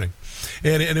Saturday morning.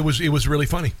 And it was really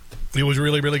funny. It was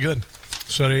really, really good.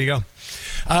 So there you go.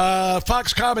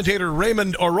 Fox commentator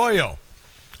Raymond Arroyo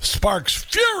sparks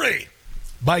fury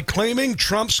by claiming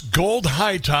Trump's gold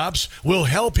high tops will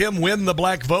help him win the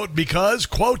black vote because,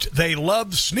 quote, they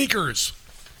love sneakers.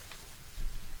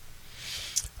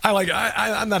 Raymond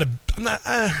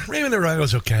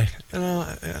Arroyo's okay.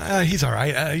 He's all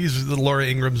right. He's the Laura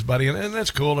Ingram's buddy, and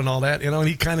that's cool and all that, and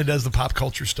he kind of does the pop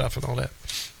culture stuff and all that.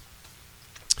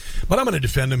 But I'm going to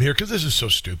defend him here because this is so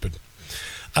stupid.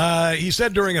 He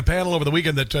said during a panel over the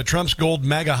weekend that Trump's gold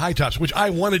MAGA high tops, which I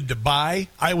wanted to buy,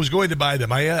 I was going to buy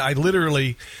them.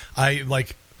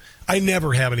 I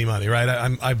never have any money,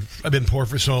 right? I've been poor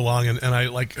for so long, and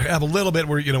I have a little bit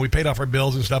where we paid off our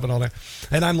bills and stuff and all that,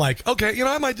 and I'm like, okay,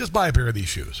 I might just buy a pair of these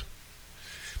shoes,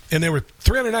 and they were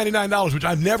 $399, which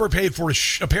I've never paid for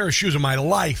a pair of shoes in my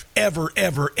life, ever.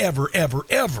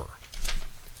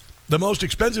 The most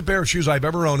expensive pair of shoes I've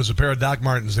ever owned is a pair of Doc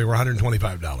Martens. They were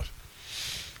 $125,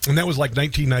 and that was like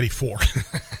 1994.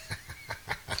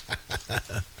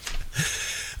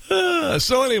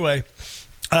 So anyway.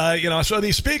 So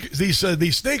these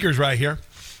sneakers right here,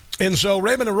 and so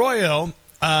Raymond Arroyo,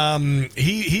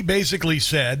 he basically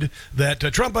said that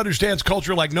Trump understands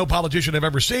culture like no politician I've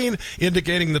ever seen,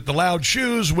 indicating that the loud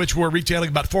shoes, which were retailing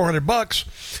about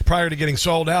 $400 prior to getting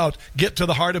sold out, get to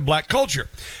the heart of black culture.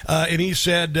 And he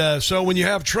said, so when you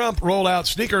have Trump roll out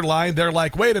sneaker line, they're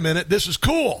like, wait a minute, this is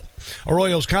cool.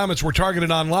 Arroyo's comments were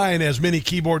targeted online as many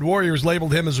keyboard warriors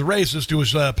labeled him as a racist who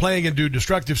was playing into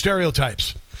destructive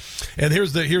stereotypes. And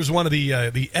here's one of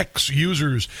the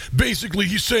ex-users. Basically,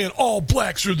 he's saying all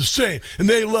blacks are the same, and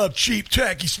they love cheap,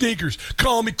 tacky sneakers.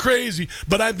 Call me crazy,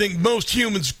 but I think most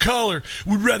humans of color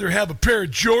would rather have a pair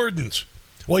of Jordans.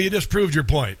 Well, you just proved your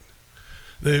point.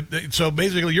 So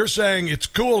basically, you're saying it's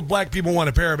cool if black people want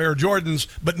a pair of Air Jordans,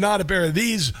 but not a pair of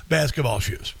these basketball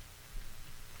shoes.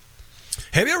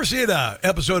 Have you ever seen an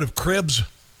episode of Cribs?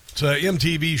 It's an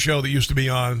MTV show that used to be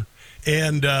on,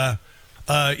 and a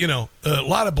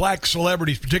lot of black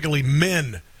celebrities, particularly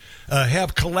men,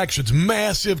 have collections,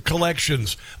 massive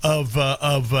collections of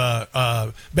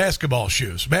basketball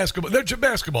shoes. They're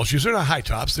basketball shoes. They're not high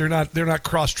tops. They're not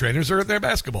cross trainers. They're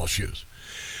basketball shoes.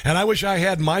 And I wish I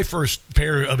had my first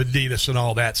pair of Adidas and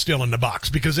all that still in the box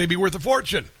because they'd be worth a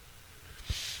fortune.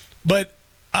 But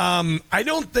I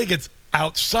don't think it's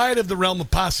outside of the realm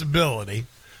of possibility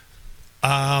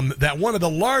that one of the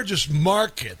largest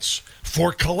markets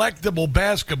for collectible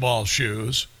basketball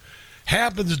shoes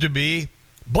happens to be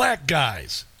black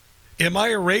guys. Am I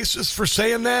a racist for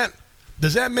saying that?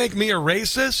 Does that make me a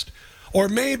racist? Or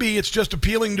maybe it's just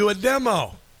appealing to a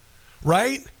demo,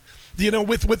 right?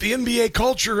 With the NBA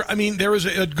culture, I mean, there is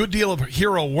a good deal of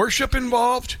hero worship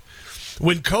involved.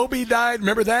 When Kobe died,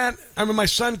 remember that? I remember my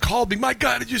son called me, my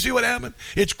God, did you see what happened?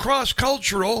 It's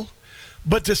cross-cultural,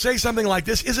 but to say something like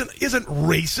this isn't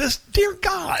racist. Dear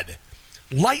God,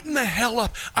 lighten the hell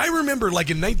up. I remember in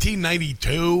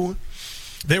 1992,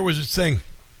 there was this thing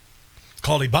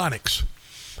called Ebonics,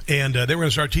 and they were going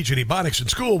to start teaching Ebonics in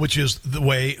school, which is the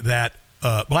way that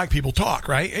black people talk,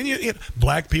 right? And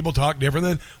black people talk different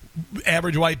than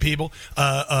average white people.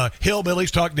 Hillbillies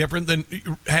talk different than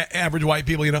average white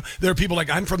people. There are people like,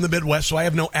 I'm from the Midwest, so I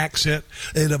have no accent.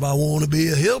 And if I want to be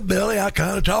a hillbilly, I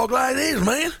kind of talk like this,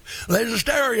 man. There's a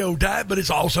stereotype, but it's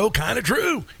also kind of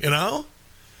true, And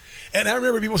I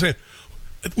remember people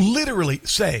literally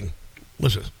saying,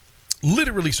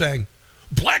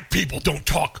 black people don't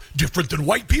talk different than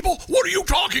white people. What are you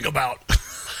talking about?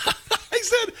 I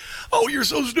said, oh, you're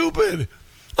so stupid.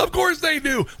 Of course they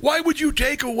do. Why would you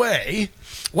take away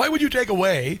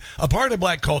a part of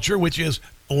black culture, which is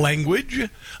language,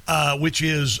 which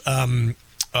is, I'm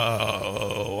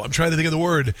trying to think of the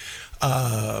word,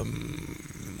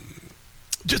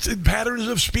 just patterns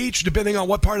of speech, depending on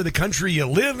what part of the country you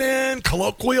live in,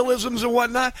 colloquialisms and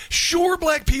whatnot. Sure,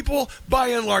 black people, by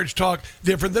and large, talk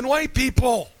different than white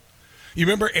people. You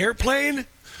remember Airplane?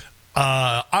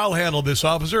 I'll handle this,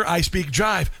 officer. I speak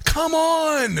jive. Come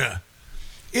on.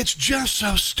 It's just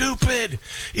so stupid.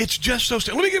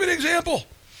 Let me give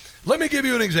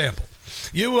you an example.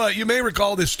 You may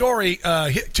recall this story.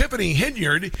 Tiffany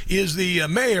Henyard is the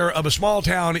mayor of a small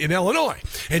town in Illinois,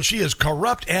 and she is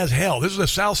corrupt as hell. This is the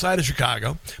south side of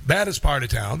Chicago, baddest part of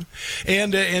town,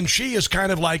 and she is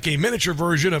kind of like a miniature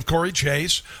version of Corey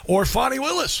Chase or Fonnie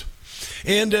Willis.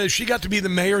 And she got to be the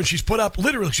mayor, and she's put up,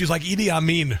 literally, she's like Idi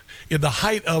Amin in the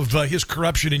height of his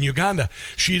corruption in Uganda.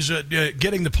 She's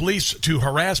getting the police to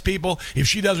harass people. If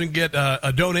she doesn't get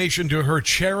a donation to her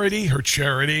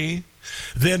charity,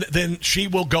 then she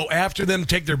will go after them,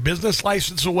 take their business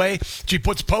license away. She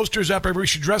puts posters up everywhere.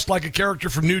 She dressed like a character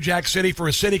from New Jack City for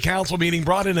a city council meeting,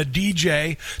 brought in a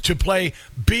DJ to play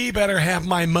 "B Better Have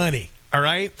My Money." All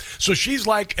right? So she's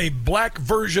like a black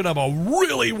version of a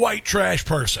really white trash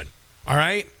person. All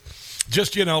right?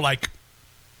 Just, really,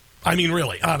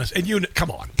 honest. And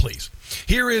come on, please.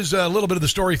 Here is a little bit of the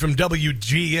story from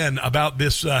WGN about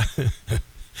this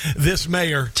this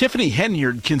mayor. Tiffany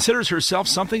Henyard considers herself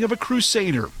something of a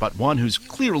crusader, but one who's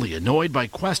clearly annoyed by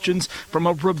questions from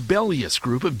a rebellious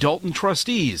group of Dalton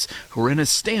trustees who are in a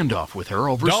standoff with her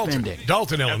over spending.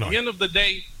 Dalton, Illinois. At the end of the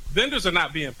day, vendors are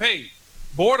not being paid.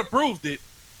 Board approved it.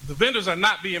 The vendors are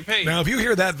not being paid. Now, if you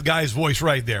hear that guy's voice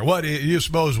right there, what you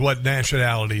suppose? What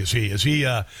nationality is he? Is he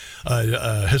a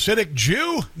Hasidic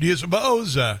Jew? Do you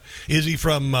suppose? Is he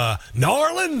from New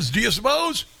Orleans? Do you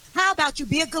suppose? How about you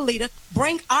be a good leader?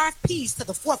 Bring RFPs to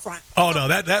the forefront. Oh no,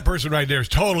 that person right there is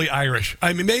totally Irish.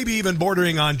 I mean, maybe even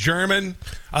bordering on German.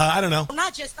 I don't know.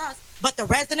 Not just us, but the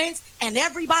residents and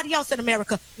everybody else in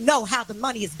America know how the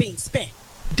money is being spent.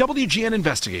 WGN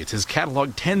Investigates has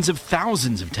cataloged tens of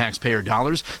thousands of taxpayer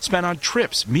dollars spent on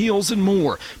trips, meals, and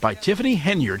more by Tiffany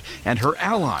Henyard and her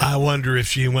ally. I wonder if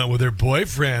she went with her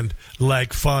boyfriend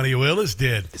like Fonnie Willis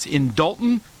did. It's in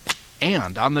Dalton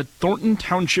and on the Thornton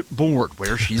Township Board,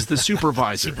 where she's the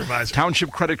supervisor.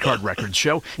 Township credit card records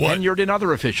show Henyard and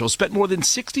other officials spent more than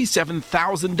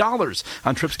 $67,000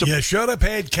 on trips to... You should have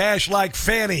paid cash like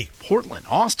Fannie. Portland,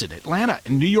 Austin, Atlanta,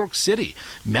 and New York City.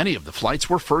 Many of the flights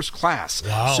were first class.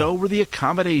 Wow. So were the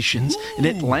accommodations. In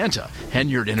Atlanta,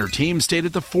 Henyard and her team stayed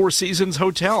at the Four Seasons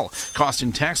Hotel,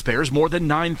 costing taxpayers more than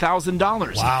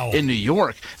 $9,000. Wow. In New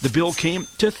York, the bill came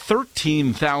to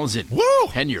 $13,000.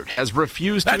 Woo! Henyard has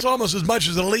refused That's almost as much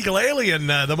as an illegal alien,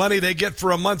 the money they get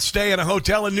for a month's stay in a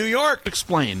hotel in New York.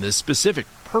 Explain the specific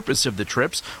purpose of the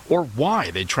trips or why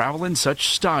they travel in such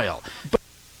style.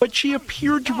 But she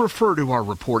appeared to refer to our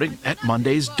reporting at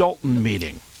Monday's Dalton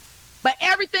meeting. But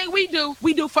everything we do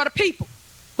for the people.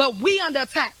 But we under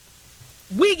attack.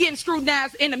 We getting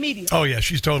scrutinized in the media. Oh, yeah,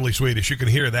 she's totally Swedish. You can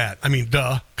hear that. I mean,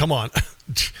 duh. Come on.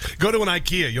 Go to an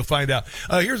IKEA. You'll find out.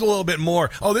 Here's a little bit more.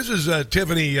 Oh, this is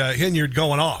Tiffany Henyard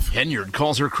going off. Henyard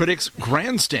calls her critics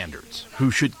grandstanders who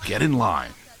should get in line.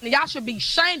 Y'all should be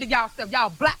ashamed of y'allself. Y'all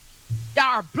black. Y'all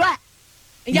are black.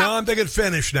 And no, I'm thinking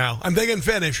finish now. I'm thinking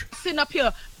finish. Sitting up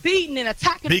here beating and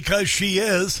attacking. Because she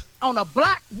is. On a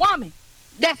black woman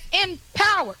that's in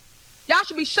power. Y'all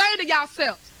should be ashamed of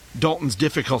yourselves. Dalton's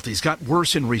difficulties got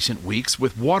worse in recent weeks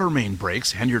with water main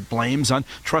breaks Henyard blames on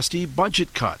trustee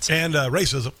budget cuts. And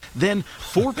racism. Then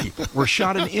 4 people were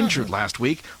shot and injured last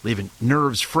week, leaving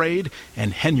nerves frayed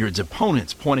and Henyard's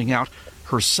opponents pointing out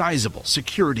her sizable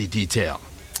security detail.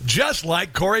 Just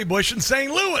like Cori Bush in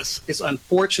St. Louis. It's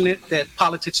unfortunate that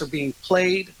politics are being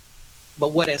played,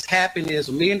 but what has happened is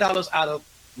 $1 million out of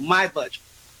my budget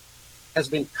has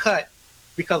been cut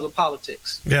because of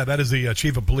politics. Yeah, that is the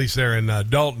chief of police there in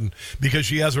Dalton, because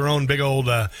she has her own big old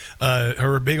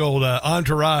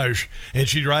entourage, and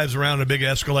she drives around a big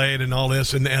Escalade and all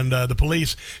this, and the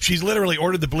police, she's literally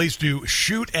ordered the police to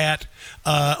shoot at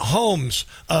homes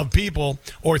of people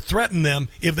or threaten them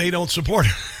if they don't support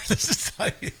her.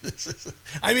 I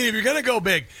mean, if you're going to go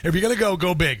big,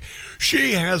 go big.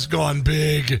 She has gone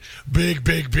big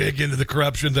into the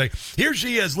corruption thing. Here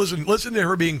she is. Listen to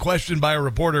her being questioned by a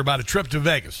reporter about a trip to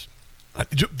Vegas.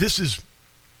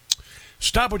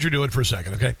 Stop what you're doing for a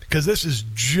second, okay? Because this is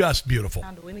just beautiful.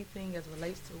 Handle anything as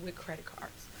relates to with credit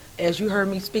cards. As you heard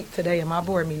me speak today in my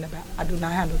board meeting about, I do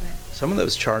not handle that. Some of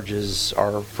those charges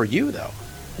are for you, though.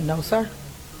 No, sir.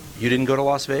 You didn't go to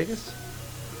Las Vegas?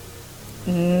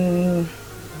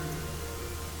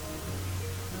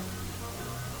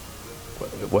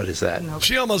 What is that? No.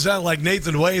 She almost sounded like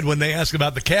Nathan Wade when they ask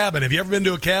about the cabin. Have you ever been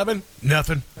to a cabin?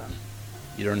 Nothing.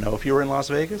 You don't know if you were in Las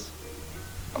Vegas?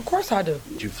 Of course I do.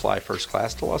 Did you fly first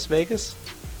class to Las Vegas?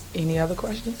 Any other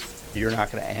questions? You're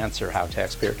not going to answer how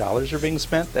taxpayer dollars are being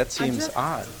spent? That seems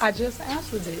odd. I just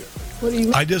answered it. What do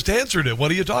you? I just answered it.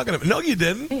 What are you talking about? No, you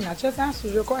didn't. I just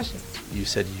answered your question. You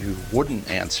said you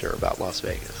wouldn't answer about Las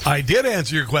Vegas. I did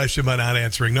answer your question by not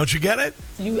answering. Don't you get it?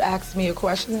 You asked me a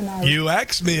question and I... You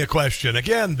asked me a question.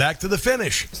 Again, back to the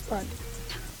finish.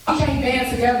 We can't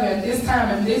band together at this time,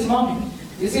 at this moment.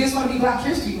 This is going to be Black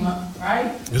History Month,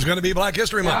 right? It's going to be Black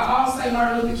History Month. Y'all all say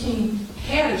Martin Luther King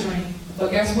had a dream,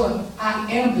 but guess what?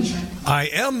 I am the dream. I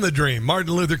am the dream.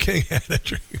 Martin Luther King had a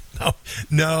dream.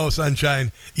 No,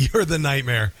 Sunshine, you're the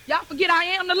nightmare. Y'all forget I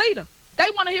am the leader. They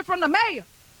want to hear from the mayor.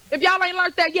 If y'all ain't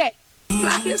learned that yet.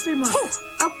 Black History Month.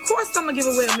 Of course I'm going to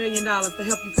give away $1 million to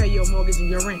help you pay your mortgage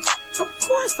and your rent. Of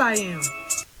course I am.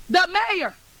 The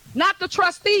mayor, not the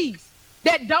trustees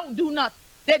that don't do nothing,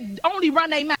 that only run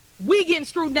their mouth. We getting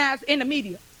scrutinized in the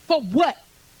media. For what?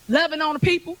 Loving on the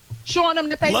people? Showing them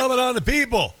that they... Loving on the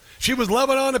people. She was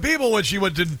loving on the people when she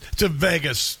went to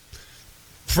Vegas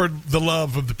for the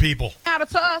love of the people. Out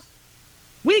to us,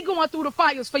 we going through the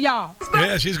fires for y'all.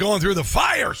 Yeah, she's going through the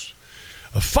fires.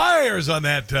 The fires on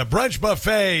that brunch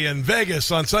buffet in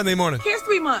Vegas on Sunday morning.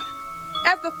 History Month.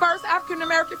 as the first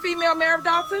African-American female mayor of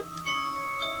Dalton?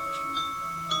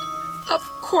 Of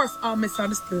course, all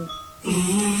misunderstood.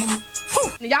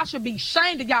 Y'all should be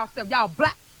ashamed of yourself. Y'all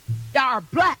black. Y'all are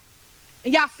black.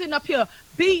 And y'all sitting up here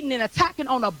beating and attacking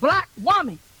on a black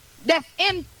woman that's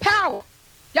in power.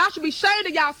 Y'all should be ashamed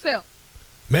of yourself.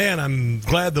 Man, I'm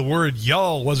glad the word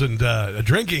y'all wasn't a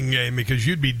drinking game, because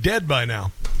you'd be dead by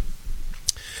now.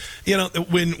 You know,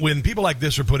 when people like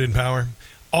this are put in power,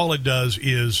 all it does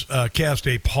is cast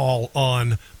a pall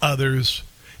on others.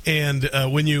 And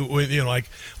when you know,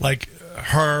 like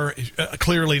her,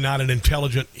 clearly not an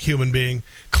intelligent human being,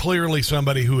 clearly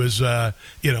somebody who is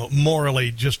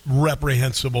morally just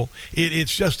reprehensible.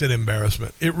 It's just an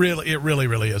embarrassment. It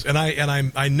really is. And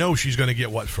I know she's going to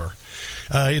get what for.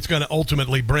 It's going to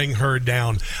ultimately bring her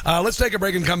down. Let's take a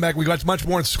break and come back. We got much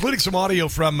more, including some audio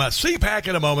from CPAC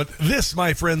in a moment. This,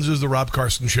 my friends, is the Rob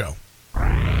Carson Show.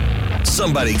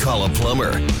 Somebody call a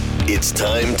plumber. It's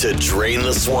time to drain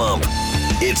the swamp.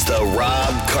 It's the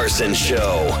Rob Carson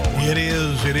Show. It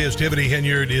is. Tiffany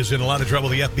Henyard is in a lot of trouble.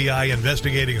 The FBI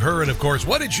investigating her. And, of course,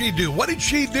 what did she do?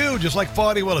 Just like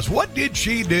Fawdy Willis. What did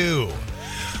she do?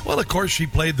 Well, of course, she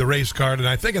played the race card, and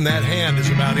I think in that hand is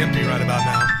about empty right about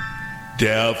now.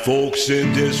 There are folks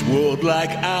in this world like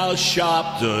Al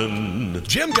Sharpton,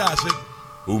 Jim Gossett,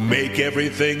 who make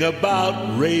everything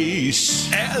about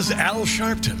race. As Al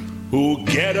Sharpton, who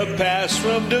get a pass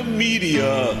from the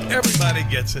media. Everybody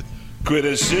gets it.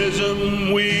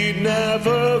 Criticism we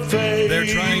never face. They're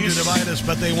trying to divide us,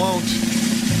 but they won't.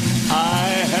 I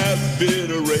have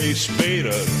been a race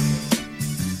baiter.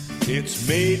 It's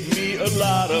made me a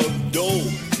lot of dough,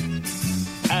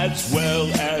 as well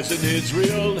as an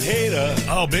Israel hater.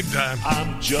 Oh, big time.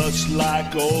 I'm just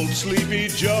like old Sleepy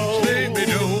Joe. Sleepy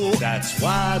Joe. That's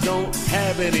why I don't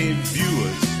have any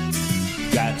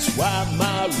viewers. That's why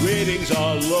my ratings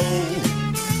are low.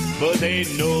 But they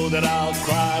know that I'll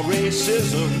cry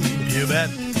racism. You bet.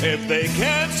 If they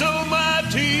cancel my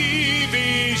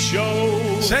TV show.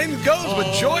 Same goes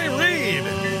with Joy Reid.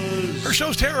 Her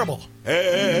show's terrible.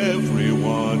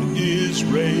 Everyone is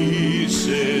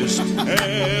racist.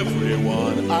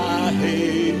 Everyone I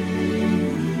hate.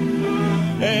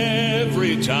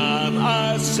 Every time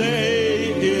I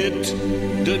say it,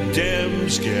 the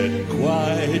Dems get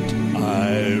quite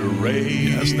irate.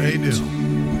 Yes, they do.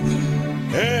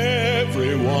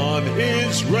 Everyone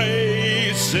is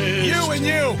racist. You and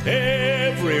you.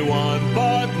 Everyone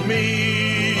but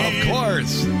me. Of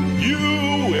course. You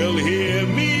will hear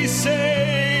me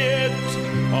say it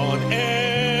on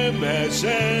MSNBC.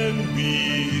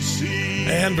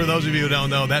 And for those of you who don't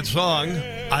know, that song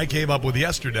I came up with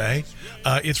yesterday,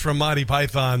 it's from Monty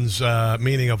Python's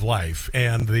Meaning of Life.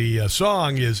 And the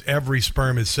song is Every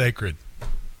Sperm is Sacred.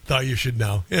 Thought you should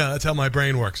know. Yeah, that's how my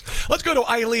brain works. Let's go to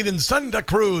Eileen in Santa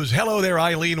Cruz. Hello there,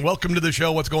 Eileen. Welcome to the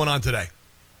show. What's going on today?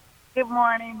 Good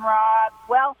morning, Rob.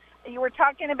 Well, you were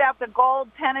talking about the gold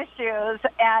tennis shoes,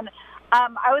 and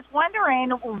I was wondering,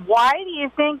 why do you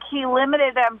think he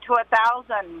limited them to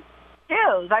 1,000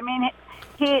 shoes? I mean,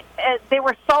 they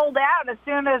were sold out as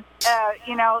soon as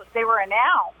they were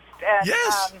announced. And,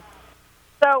 yes.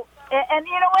 And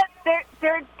you know what?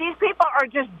 These people are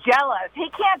just jealous. He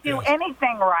can't do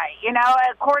anything right,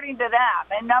 according to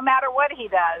them, and no matter what he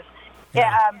does.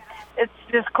 It's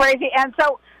just crazy. And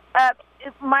so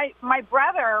my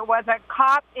brother was a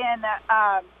cop in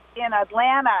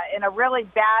Atlanta in a really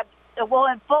bad, in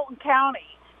Fulton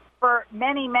County for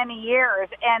many, many years,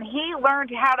 and he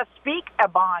learned how to speak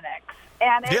Ebonics.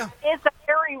 And it's a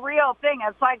very real thing.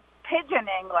 It's like pidgin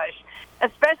English,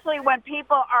 especially when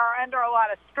people are under a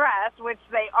lot of stress, which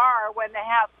they are when they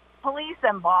have police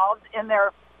involved in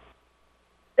their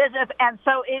business. And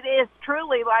so it is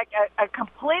truly like a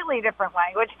completely different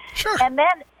language. Sure. And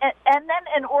then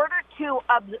in order to,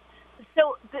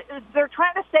 they're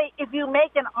trying to say if you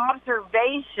make an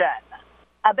observation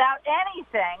about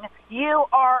anything, you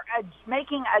are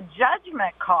making a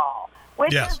judgment call,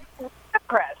 which is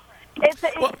ludicrous.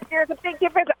 There's a big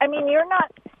difference. I mean, you're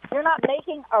not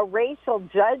making a racial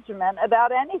judgment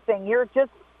about anything. You're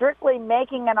just strictly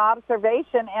making an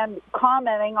observation and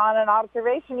commenting on an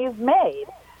observation you've made.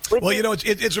 Well,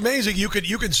 it's amazing. You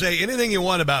could say anything you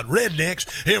want about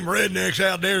rednecks. Them rednecks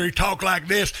out there, he talk like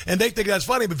this, and they think that's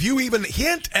funny. But if you even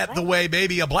hint at the way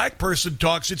maybe a black person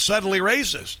talks, it's suddenly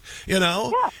racist.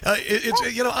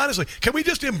 Honestly, can we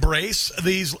just embrace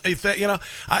these? I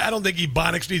don't think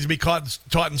Ebonics needs to be taught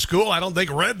in school. I don't think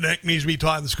redneck needs to be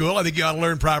taught in school. I think you ought to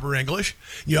learn proper English.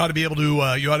 You ought to be able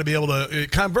to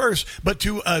converse. But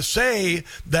to say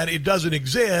that it doesn't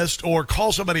exist or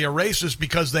call somebody a racist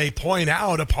because they point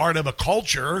out a part of a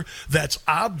culture that's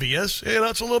obvious,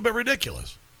 it's a little bit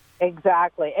ridiculous.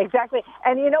 Exactly.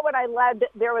 And you know what I led?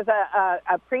 There was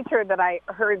a preacher that I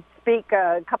heard speak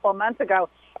a couple of months ago,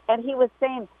 and he was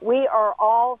saying we are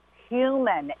all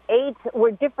human.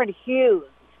 We're different hues,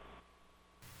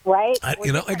 right?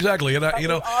 Exactly. And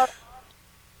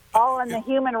all in the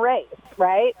human race,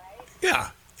 right? Yeah,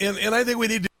 and I think we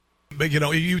need to. But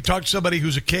you talk to somebody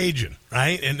who's a Cajun,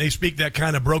 right? And they speak that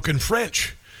kind of broken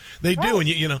French. They do, and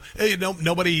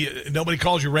nobody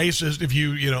calls you racist if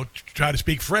you try to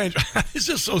speak French. It's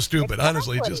just so stupid,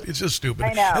 honestly. It's just stupid.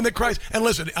 I know. And and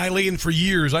listen, Eileen, for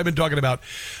years I've been talking about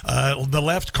the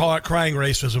left crying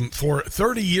racism for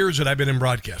 30 years that I've been in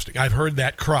broadcasting. I've heard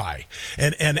that cry,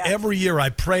 and every year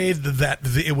I prayed that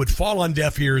it would fall on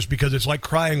deaf ears because it's like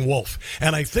crying wolf,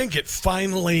 and I think it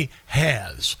finally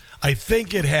has. I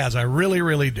I really,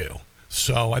 really do.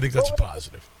 So I think that's a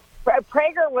positive.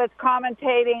 Prager was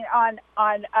commentating on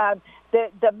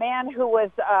the man who was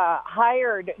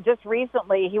hired just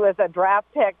recently. He was a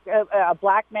draft pick, a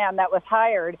black man that was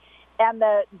hired, and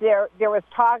there was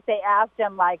talk. They asked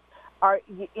him do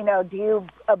you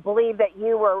believe that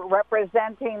you were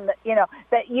representing,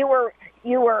 that you were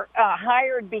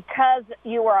hired because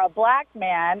you were a black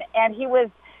man, and he was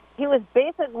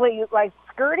basically like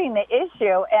skirting the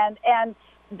issue, and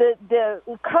the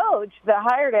coach that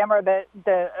hired him, or the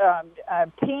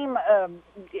team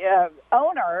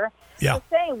owner, was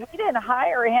saying we didn't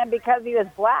hire him because he was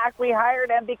black. We hired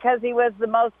him because he was the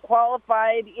most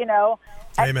qualified,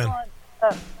 excellent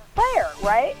player,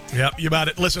 right? Yep, you got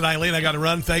it. Listen, Eileen, I got to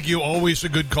run. Thank you. Always a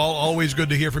good call. Always good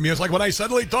to hear from you. It's like when I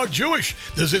suddenly talk Jewish.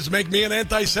 Does this make me an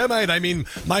anti-Semite? I mean,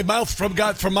 my mouth from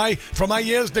God, from my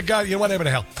years to God, whatever the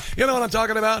hell. You know what I'm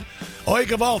talking about? Oi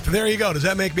Gewalt. There you go. Does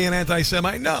that make me an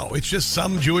anti-Semite? No. It's just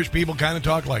some Jewish people kind of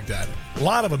talk like that. A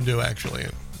lot of them do, actually.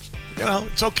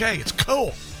 It's okay. It's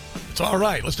cool. It's all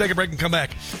right. Let's take a break and come back.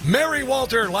 Mary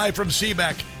Walter, live from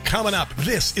Seaback, coming up.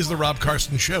 This is the Rob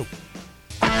Carson Show.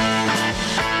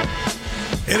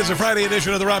 It is a Friday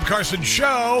edition of the Rob Carson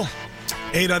Show.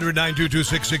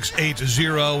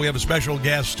 800-922-6680. We have a special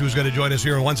guest who's going to join us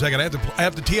here in 1 second. I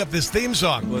have to tee up this theme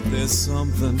song. But there's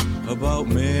something about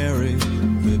Mary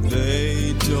that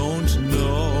they don't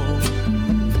know.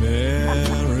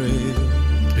 Mary.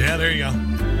 Yeah, there you go.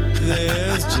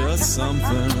 There's just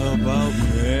something about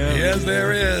Mary. Yes,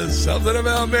 there is. Something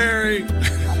about Mary.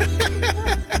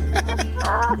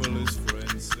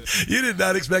 You did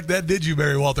not expect that, did you,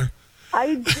 Mary Walter?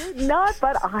 I did not,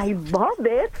 but I love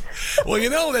it.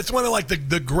 Well, that's one of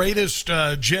the greatest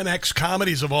Gen X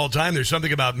comedies of all time. There's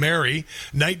Something About Mary,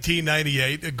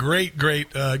 1998. A great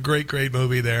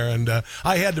movie there. And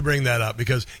I had to bring that up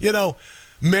because,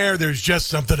 Mare, there's just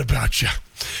something about you.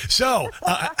 So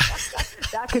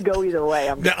that could go either way.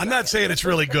 I'm not saying it's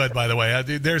really good, by the way.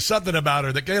 There's something about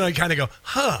her that you kind of go,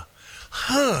 huh.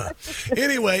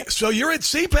 Anyway, so you're at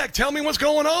CPAC. Tell me what's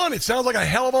going on. It sounds like a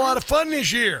hell of a lot of fun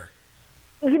this year.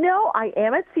 I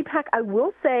am at CPAC. I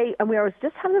will say, and I was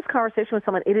just having this conversation with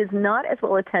someone, it is not as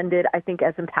well attended, I think,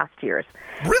 as in past years.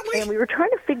 Really? And we were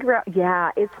trying to figure out,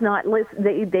 it's not.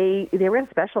 They ran a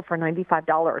special for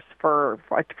 $95 for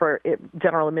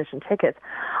general admission tickets.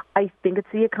 I think it's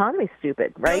the economy,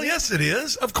 stupid, right? Well, yes, it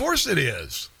is. Of course it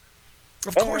is.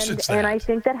 Of course it's that. And I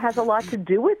think that has a lot to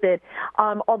do with it.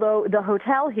 Although the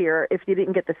hotel here, if you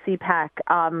didn't get the CPAC,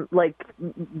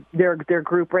 their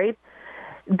group rate,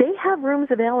 they have rooms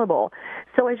available.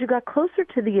 So as you got closer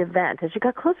to the event, as you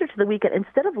got closer to the weekend,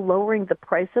 instead of lowering the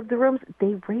price of the rooms,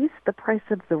 they raised the price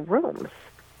of the rooms.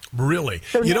 Really?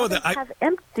 So now they have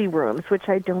empty rooms, which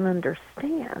I don't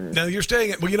understand. Now, you're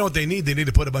staying at, you know what they need? They need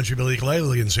to put a bunch of illegal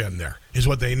aliens in there, is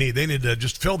what they need. They need to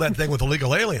just fill that thing with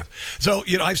illegal aliens. So,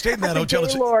 I've stayed in that hotel.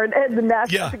 Gaylord at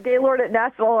the Gaylord at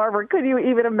National Harbor. Could you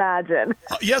even imagine?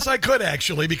 Yes, I could,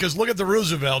 actually, because look at the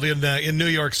Roosevelt in New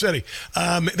York City.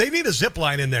 They need a zip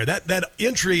line in there. That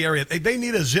entry area, they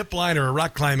need a zip line or a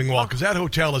rock climbing wall, because that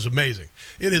hotel is amazing.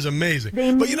 It is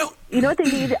amazing. But you know what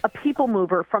they need? A people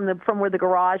mover from where the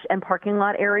garage and parking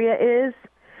lot area is,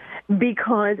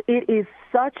 because it is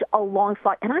such a long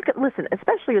slot. And I could listen,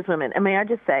 especially as women, and may I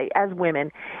just say, as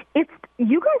women,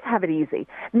 you guys have it easy.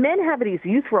 Men have it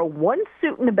easy. You throw one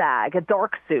suit in a bag, a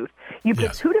dark suit. You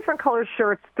put two different colored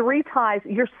shirts, 3 ties,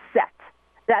 you're set.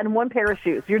 That and 1 pair of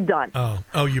shoes, you're done.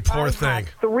 Oh, you poor thing.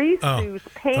 3 suits,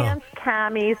 pants,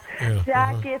 camis,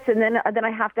 jackets, and then I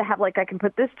have to have, I can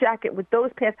put this jacket with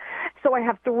those pants. So I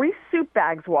have 3 suit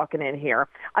bags walking in here.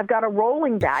 I've got a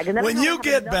rolling bag, and then when you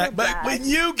get back, but when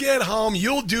you get home,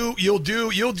 you'll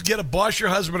get to boss your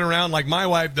husband around like my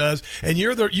wife does, and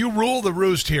you rule the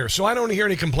roost here. So I don't want to hear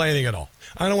any complaining at all.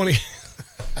 I don't want to.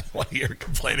 I don't want to hear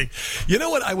complaining. You know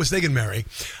what I was thinking, Mary?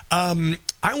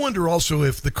 I wonder also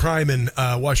if the crime in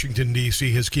Washington,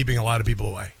 D.C. is keeping a lot of people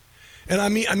away. And I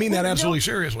mean that absolutely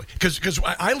seriously. Because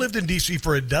I lived in D.C.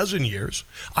 for 12 years.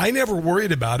 I never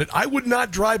worried about it. I would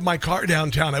not drive my car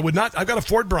downtown. I've got a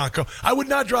Ford Bronco. I would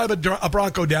not drive a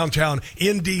Bronco downtown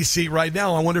in D.C. right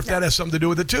now. I wonder if that has something to do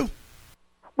with it, too.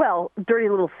 Well, dirty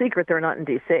little secret, they're not in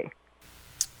D.C.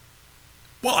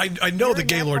 Well, I know You're the in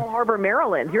Gaylord. National Harbor,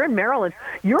 Maryland. You're in Maryland.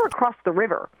 You're across the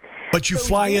river. But you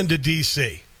fly into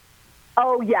D.C.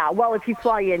 Oh, yeah. Well, if you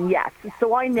fly in, yes.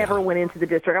 So I never went into the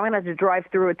district. I'm going to have to drive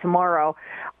through it tomorrow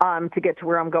to get to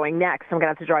where I'm going next. I'm going to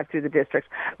have to drive through the district.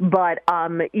 But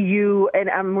and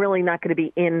I'm really not going to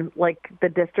be in, like, the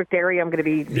district area. I'm going to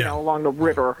be, you know, along the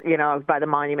river, you know, by the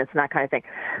monuments and that kind of thing.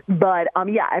 But,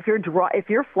 if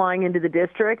you're flying into the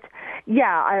district,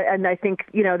 and I think,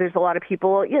 you know, there's a lot of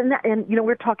people, and you know,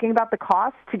 we're talking about the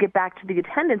cost to get back to the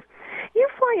attendance. You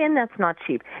fly in, that's not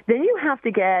cheap. Then you have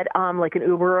to get like an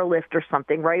Uber or a Lyft or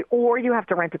something, right? Or you have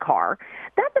to rent a car.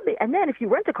 And then if you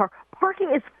rent a car,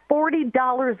 parking is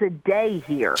 $40 a day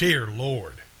here. Dear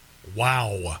Lord.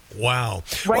 Wow. Right?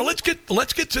 Well, let's get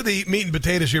to the meat and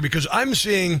potatoes here, because I'm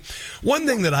seeing one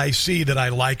thing that I see that I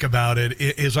like about it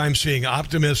is I'm seeing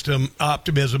optimism.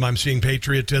 I'm seeing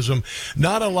patriotism,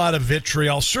 not a lot of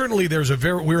vitriol. Certainly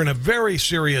we're in a very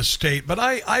serious state, but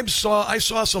I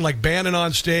saw some like Bannon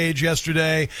on stage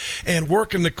yesterday and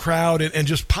working the crowd and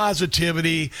just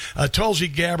positivity. Tulsi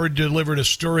Gabbard delivered a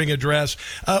stirring address.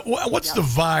 What's the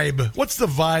vibe? What's the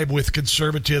vibe with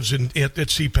conservatives at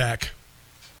CPAC?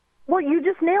 Well, you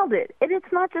just nailed it. And it's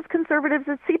not just conservatives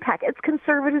at CPAC. It's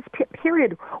conservatives,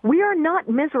 period. We are not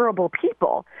miserable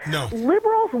people. No.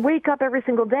 Liberals wake up every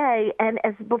single day, and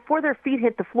before their feet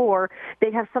hit the floor, they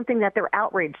have something that they're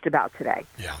outraged about today.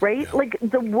 Right? Yeah. Like,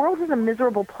 the world is a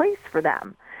miserable place for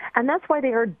them. And that's why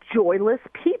they are joyless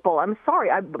people. I'm sorry.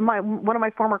 One of my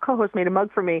former co-hosts made a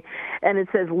mug for me, and it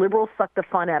says, "Liberals suck the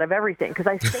fun out of everything," because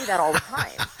I say that all the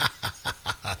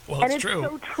time. Well, and it's true.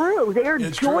 So true. They are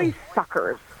joy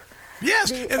suckers.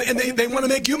 Yes, and they want to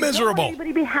make you miserable.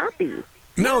 Everybody be happy.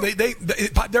 No,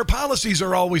 their policies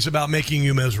are always about making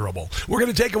you miserable. We're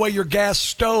going to take away your gas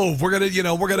stove. We're going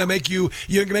to make you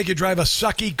drive a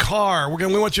sucky car. We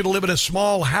want you to live in a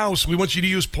small house. We want you to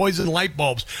use poison light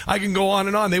bulbs. I can go on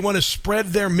and on. They want to spread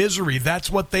their misery.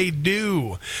 That's what they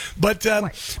do. But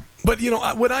But, you know,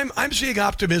 what I'm seeing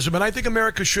optimism, and I think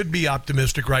America should be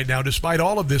optimistic right now despite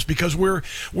all of this, because we're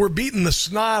beating the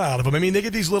snot out of them. I mean, they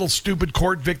get these little stupid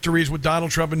court victories with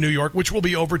Donald Trump in New York, which will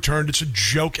be overturned. It's a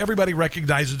joke. Everybody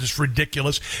recognizes it's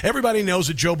ridiculous. Everybody knows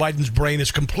that Joe Biden's brain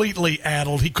is completely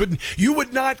addled. You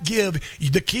would not give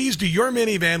the keys to your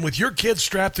minivan with your kids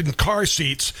strapped in car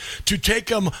seats to take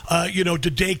them,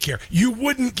 to daycare. You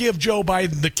wouldn't give Joe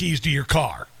Biden the keys to your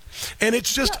car. And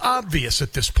it's just obvious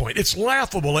at this point. It's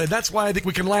laughable, and that's why I think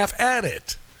we can laugh at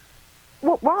it.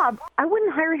 Well, Rob, I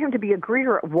wouldn't hire him to be a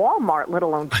greeter at Walmart, let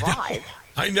alone drive.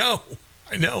 I know.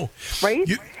 Right?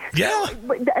 Yeah.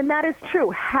 And that is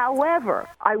true. However,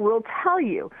 I will tell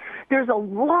you, there's a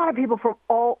lot of people from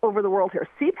all over the world here.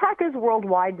 CPAC is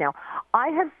worldwide now. I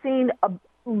have seen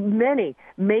many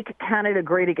Make Canada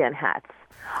Great Again hats.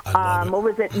 What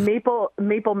was it? Maple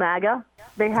MAGA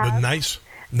they have?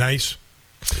 Nice.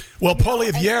 Well,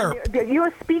 Poilievre. You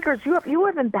have speakers. You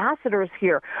have ambassadors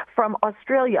here from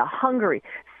Australia, Hungary,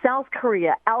 South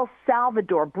Korea, El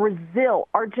Salvador, Brazil,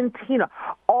 Argentina.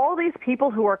 All these people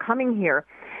who are coming here.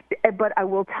 But I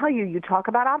will tell you, you talk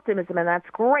about optimism, and that's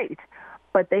great.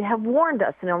 But they have warned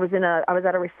us. And I was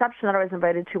at a reception that I was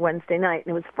invited to Wednesday night,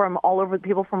 and it was from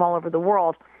people from all over the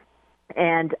world.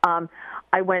 And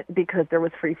I went because there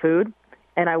was free food.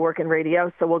 And I work in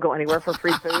radio, so we'll go anywhere for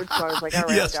free food. So I was like, all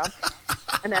right, yes. I'll go.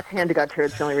 And that's hand to God true.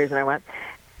 It's the only reason I went.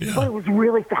 Yeah. But it was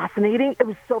really fascinating. It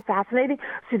was so fascinating.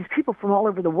 So these people from all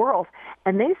over the world,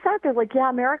 and they sat there like, yeah,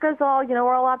 America's all,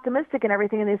 we're all optimistic and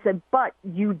everything. And they said, but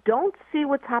you don't see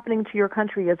what's happening to your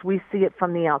country as we see it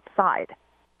from the outside.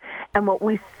 And what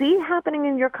we see happening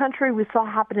in your country, we saw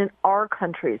happen in our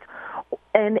countries.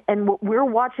 And what we're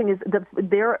watching is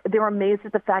they're amazed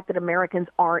at the fact that Americans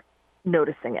aren't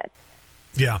noticing it.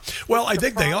 Yeah. Well, I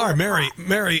think they are, Mary.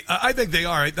 I think they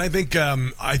are. I think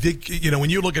when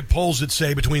you look at polls that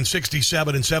say between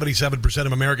 67 and 77%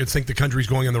 of Americans think the country's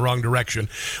going in the wrong direction.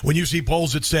 When you see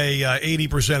polls that say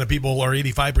 80% of people or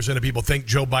 85% of people think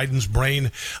Joe Biden's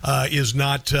brain is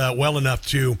not well enough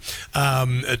to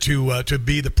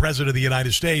be the president of the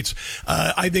United States,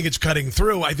 I think it's cutting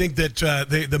through. I think that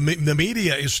the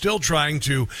media is still trying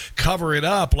to cover it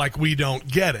up like we don't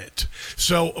get it.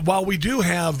 So while we do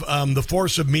have the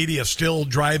force of media still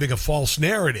driving a false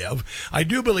narrative, I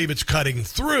do believe it's cutting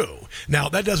through. Now,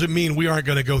 that doesn't mean we aren't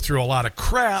going to go through a lot of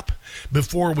crap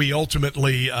before we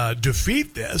ultimately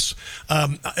defeat this,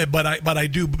 but I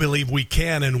do believe we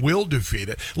can and will defeat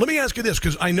it. Let me ask you this,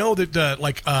 because I know that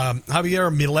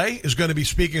Javier Milei is going to be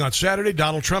speaking on Saturday.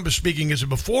 Donald Trump is speaking. Is it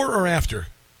before or after?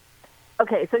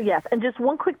 Okay, so yes, and just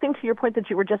one quick thing to your point that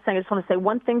you were just saying. I just want to say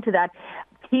one thing to that.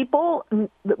 People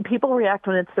react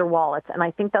when it's their wallets, and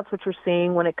I think that's what you're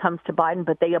seeing when it comes to Biden,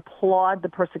 but they applaud the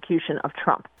persecution of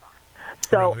Trump.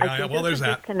 So really? I think there's a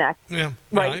that disconnect. Yeah,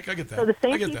 right. I get that. So the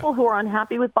same people who are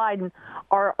unhappy with Biden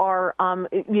are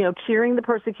cheering the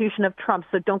persecution of Trump.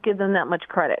 So don't give them that much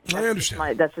credit. I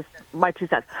understand. That's just my 2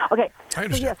 cents. Okay. I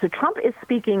understand. So Trump is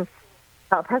speaking.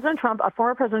 President Trump,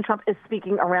 former President Trump, is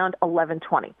speaking around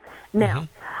 11:20. Now,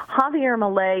 Javier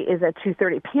Milei is at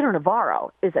 2:30. Peter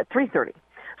Navarro is at 3:30.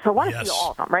 So I want to see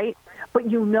all of them, right? But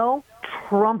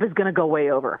Trump is going to go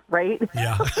way over, right?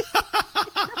 Yeah.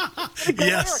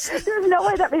 Yes. There's no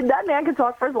way that man can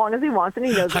talk for as long as he wants, and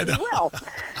he knows that he will.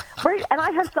 Right? And I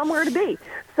have somewhere to be.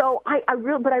 So I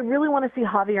really want to see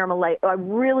Javier Milei. I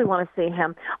really want to see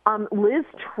him. Liz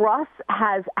Truss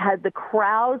has had the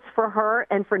crowds for her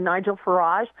and for Nigel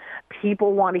Farage.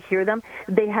 People want to hear them.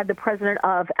 They had the president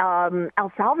of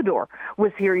El Salvador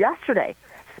was here yesterday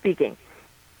speaking.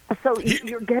 So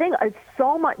you're getting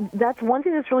so much. That's one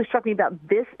thing that's really struck me about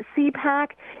this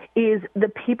CPAC is the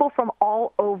people from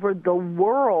all over the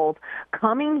world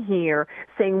coming here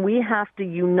saying we have to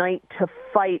unite to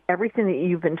fight everything that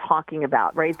you've been talking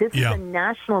about, right? This is a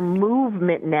national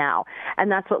movement now, and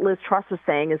that's what Liz Truss was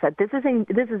saying, is that this is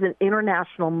an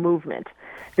international movement.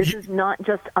 This is not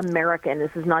just American.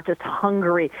 This is not just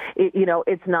Hungary.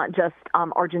 It's not just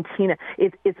Argentina.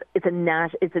 It's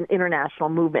an international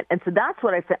movement, and so that's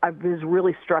what has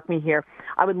really struck me here.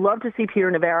 I would love to see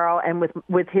Peter Navarro, and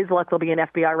with his luck, there'll be an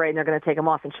FBI raid, and they're going to take him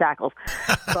off in shackles.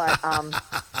 But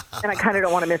and I kind of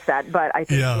don't want to miss that, but I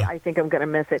think I'm going to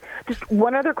miss it. Just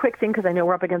one other quick thing, because I know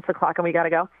we're up against the clock and we got to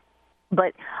go.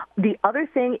 But the other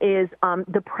thing is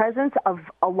the presence of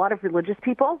a lot of religious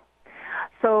people.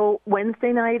 So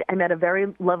Wednesday night, I met a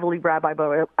very lovely rabbi,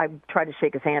 but I tried to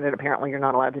shake his hand, and apparently you're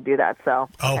not allowed to do that. So,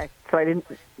 okay. So I didn't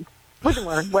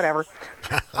learn, whatever.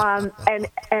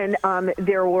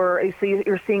 There were, so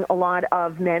you're seeing a lot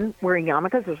of men wearing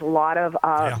yarmulkes. There's a lot of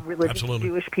religious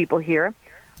Jewish people here.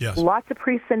 Yes. Lots of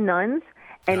priests and nuns,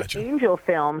 and Angel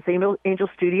Films, Angel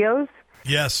Studios.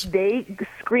 Yes. They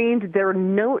screened their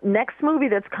next movie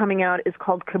that's coming out is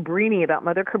called Cabrini, about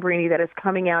Mother Cabrini, that is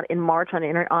coming out in March on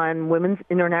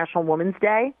International Women's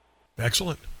Day.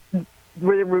 Excellent.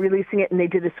 We're releasing it, and they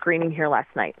did a screening here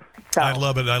last night. So. I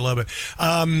love it.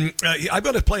 I'm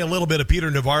going to play a little bit of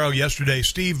Peter Navarro yesterday.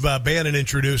 Steve Bannon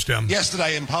introduced him.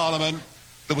 Yesterday in Parliament,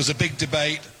 there was a big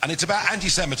debate, and it's about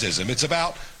anti-Semitism. It's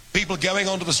about people going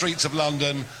onto the streets of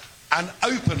London and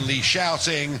openly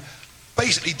shouting,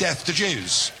 basically, death to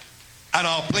Jews. And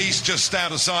our police just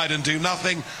stand aside and do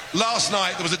nothing. Last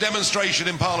night, there was a demonstration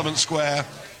in Parliament Square,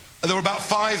 and there were about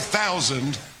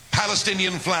 5,000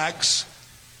 Palestinian flags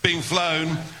being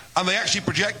flown, and they actually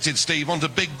projected, Steve, onto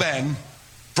Big Ben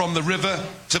from the river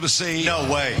to the sea. No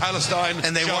way. Palestine.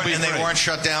 And they weren't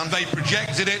shut down? They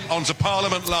projected it onto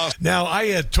Parliament last. Now, I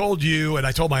had told you, and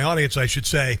I told my audience, I should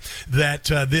say, that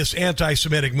this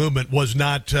anti-Semitic movement was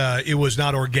not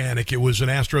organic. It was an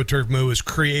AstroTurf move. It was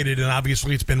created, and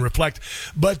obviously it's been reflected.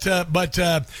 But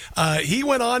he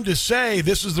went on to say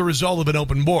this is the result of an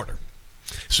open border.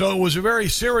 So it was a very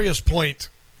serious point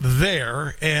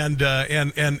there, and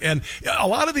a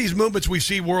lot of these movements we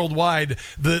see worldwide,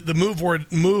 the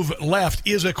move left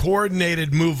is a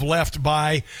coordinated move left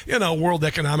by World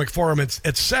Economic Forum,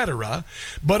 etc.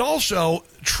 But also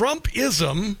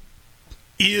Trumpism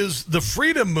is the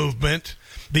freedom movement.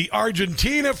 The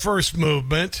Argentina first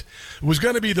movement was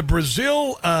going to be the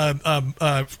Brazil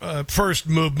first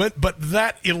movement, but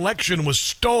that election was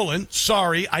stolen.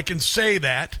 Sorry, I can say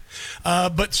that.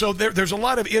 But so there's a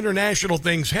lot of international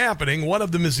things happening. One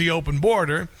of them is the open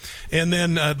border. And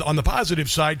then on the positive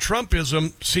side,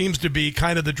 Trumpism seems to be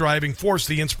kind of the driving force,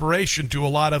 the inspiration to a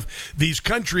lot of these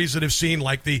countries that have seen,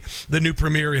 like the new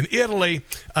premier in Italy,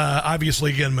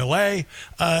 obviously, again, Milei.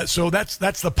 So that's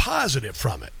the positive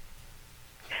from it.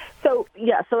 So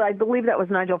So I believe that was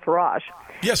Nigel Farage.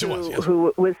 Yes, it was. Yes.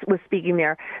 Who was speaking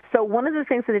there. So one of the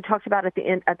things that they talked about at the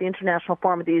International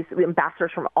Forum with these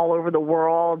ambassadors from all over the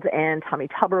world, and Tommy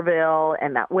Tuberville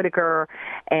and Matt Whitaker,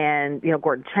 and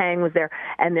Gordon Chang was there,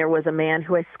 and there was a man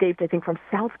who escaped, I think, from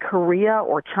South Korea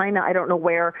or China, I don't know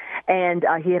where, and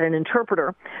he had an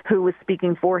interpreter who was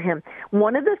speaking for him.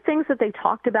 One of the things that they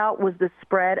talked about was the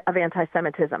spread of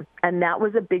anti-Semitism, and that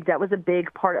was a big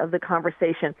part of the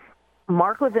conversation.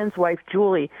 Mark Levin's wife,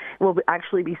 Julie, will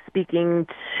actually be speaking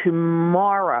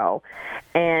tomorrow,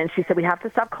 and she said we have to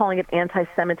stop calling it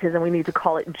anti-Semitism. We need to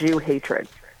call it Jew hatred.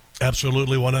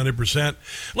 Absolutely, 100%.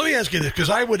 Let me ask you this, because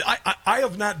I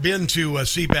have not been to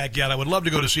CPAC yet. I would love to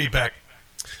go to CPAC.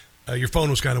 Your phone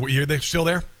was kind of weird. Are they still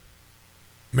there?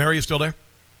 Mary is still there?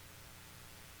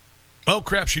 Oh,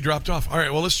 crap, she dropped off. All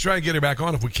right, well, let's try and get her back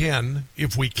on if we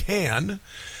can.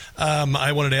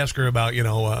 I wanted to ask her about,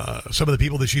 some of the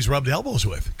people that she's rubbed elbows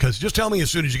with. Because just tell me as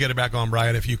soon as you get her back on,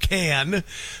 Brian, if you can.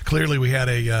 Clearly, we had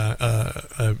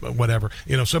whatever.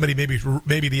 Somebody, maybe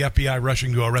the FBI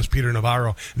rushing to arrest Peter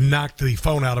Navarro, knocked the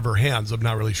phone out of her hands. I'm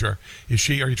not really sure. Are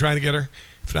you trying to get her?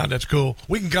 If not, that's cool.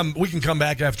 We can come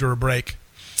back after a break.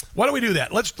 Why don't we do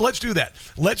that? Let's do that.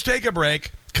 Let's take a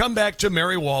break. Come back to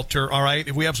Mary Walter, all right,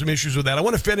 if we have some issues with that. I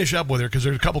want to finish up with her because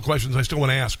there's a couple questions I still want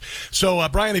to ask. So,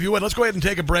 Brian, if you would, let's go ahead and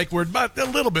take a break. We're about a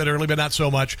little bit early, but not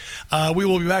so much. We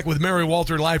will be back with Mary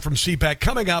Walter live from CPAC.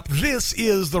 Coming up, this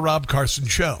is The Rob Carson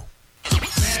Show.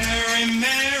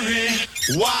 Mary,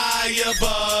 why you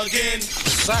bugging?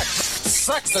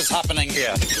 Sex is happening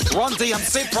here. Run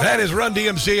DMC. That is Run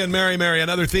DMC and Mary,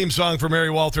 another theme song for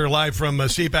Mary Walter live from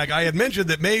CPAC. I had mentioned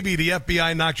that maybe the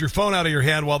FBI knocked your phone out of your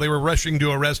hand while they were rushing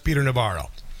to arrest Peter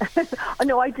Navarro.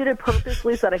 No, I did it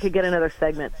purposely so that I could get another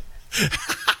segment.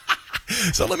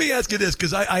 So let me ask you this,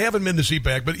 because I haven't been to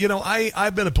CPAC, but,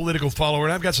 I've been a political follower,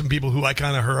 and I've got some people who I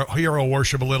kind of hero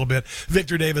worship a little bit.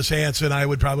 Victor Davis Hanson, I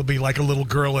would probably be like a little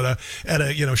girl at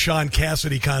a Sean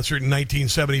Cassidy concert in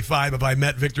 1975 if I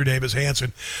met Victor Davis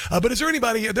Hanson. But is there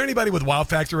anybody with wow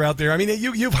factor out there? I mean,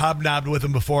 you've hobnobbed with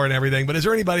him before and everything, but is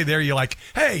there anybody there you're like,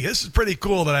 hey, this is pretty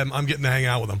cool that I'm getting to hang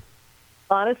out with him?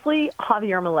 Honestly,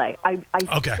 Javier Milei.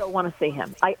 I so want to see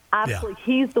him.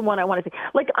 He's the one I want to see.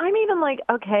 Like, I'm even like,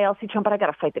 okay, I'll see Trump, but I got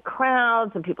to fight the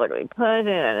crowds, and people are going to be pushing,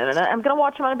 and I'm going to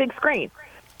watch him on a big screen.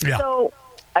 Yeah. So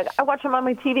I watch him on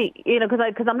my TV,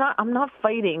 because I'm not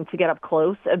fighting to get up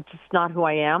close. It's just not who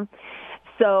I am.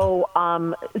 So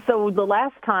the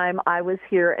last time I was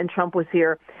here and Trump was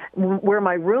here, where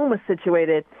my room was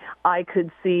situated, I could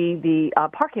see the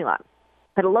parking lot.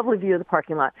 Had a lovely view of the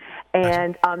parking lot,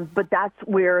 and but that's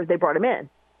where they brought him in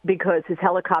because his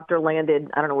helicopter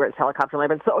landed. I don't know where his helicopter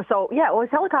landed, but his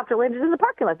helicopter landed in the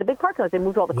parking lot, the big parking lot. They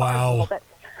moved all the cars a little bit.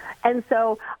 And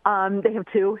so they have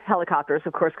two helicopters,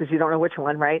 of course, because you don't know which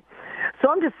one, right? So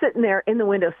I'm just sitting there in the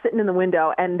window,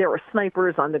 and there were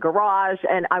snipers on the garage,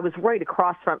 and I was right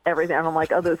across from everything. And I'm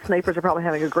like, oh, those snipers are probably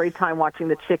having a great time watching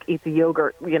the chick eat the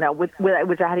yogurt, which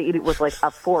I had to eat it with like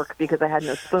a fork because I had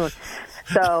no spoon.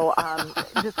 So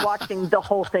just watching the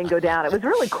whole thing go down, it was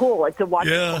really cool, like to watch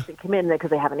the whole thing come in because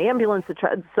they have an ambulance to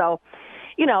try. So,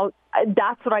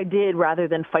 that's what I did rather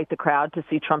than fight the crowd to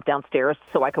see Trump downstairs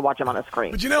so I could watch him on a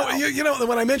screen. But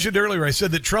when I mentioned earlier, I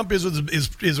said that Trump is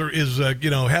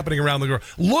happening around the world.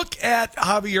 Look at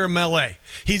Javier Milei.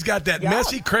 He's got that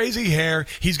messy, crazy hair.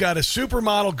 He's got a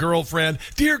supermodel girlfriend.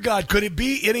 Dear God, could it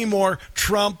be any more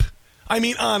Trump? I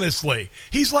mean, honestly,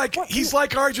 he's like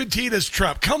Argentina's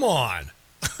Trump. Come on.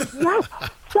 Yes.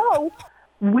 So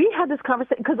we had this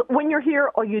conversation because when you're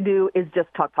here, all you do is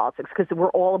just talk politics because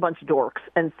we're all a bunch of dorks.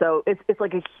 And so it's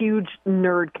like a huge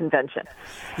nerd convention.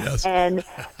 Yes. And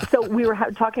so we were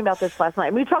talking about this last night.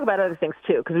 And we talk about other things,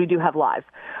 too, because we do have lives.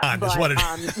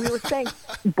 We were saying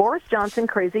Boris Johnson,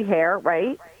 crazy hair,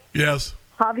 right? Yes.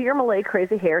 Javier Milei,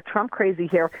 crazy hair. Trump, crazy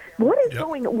hair. What is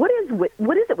what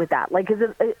is it with that? Like, is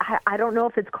it? I don't know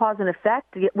if it's cause and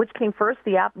effect. Which came first,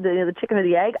 the chicken or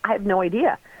the egg? I have no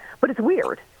idea. But it's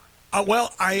weird.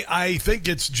 Well, I think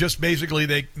it's just basically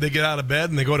they get out of bed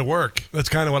and they go to work. That's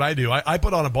kind of what I do. I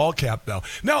put on a ball cap, though.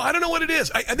 No, I don't know what it is.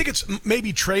 I think it's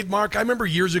maybe trademark. I remember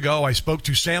years ago I spoke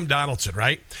to Sam Donaldson,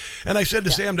 right? And I said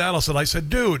to Sam Donaldson, I said,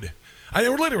 dude, I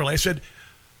said,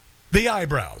 the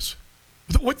eyebrows.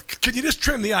 What? Can you just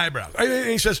trim the eyebrows? And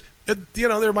he says,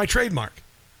 they're my trademark.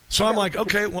 So I'm like,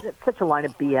 okay. Well, it's such a line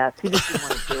of BS. He just didn't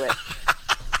want to do it.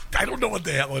 I don't know what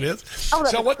the hell it is. Oh,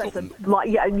 so what?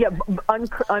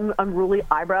 Unruly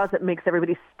eyebrows that makes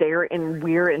everybody stare and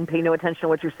weird and pay no attention to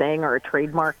what you're saying are a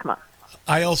trademark. Come on.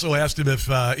 I also asked him if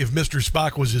Mr.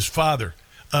 Spock was his father.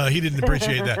 He didn't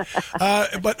appreciate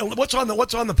that. But what's on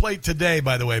the plate today,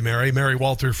 by the way, Mary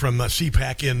Walter from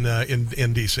CPAC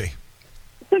in D.C.?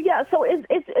 So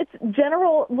it's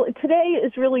general. Today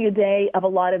is really a day of a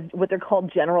lot of what they're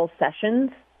called general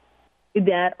sessions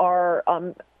that are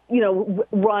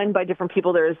run by different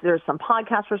people. There's some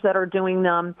podcasters that are doing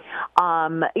them.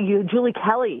 Julie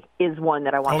Kelly is one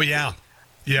that I want. Oh yeah.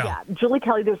 Julie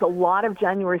Kelly. There's a lot of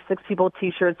January 6th people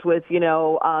T-shirts with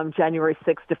January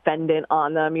 6th defendant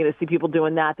on them. See people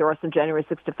doing that. There are some January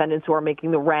 6th defendants who are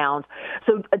making the rounds.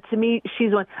 So to me,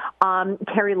 she's one.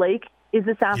 Carrie Lake is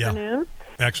this afternoon. Yeah.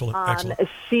 Excellent.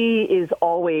 She is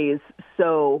always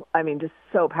just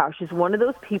so powerful. She's one of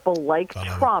those people like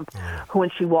Trump who, when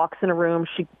she walks in a room,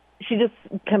 she just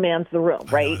commands the room,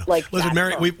 right? Listen,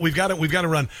 Mary, we've got to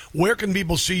run. Where can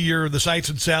people see the sights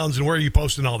and sounds, and where are you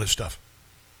posting all this stuff?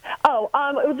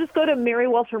 We'll just go to Mary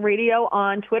Walter Radio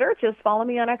on Twitter. Just follow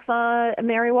me on X,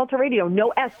 Mary Walter Radio. No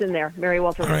S in there, Mary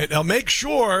Walter Radio. All right. Now, make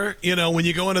sure, when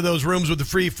you go into those rooms with the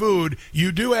free food,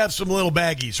 you do have some little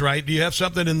baggies, right? Do you have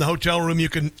something in the hotel room you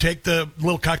can take the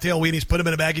little cocktail weenies, put them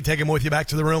in a baggie, take them with you back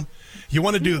to the room? You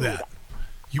want to do that.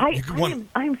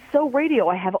 I'm so radio.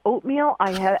 I have oatmeal.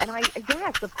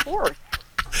 Yes, of course.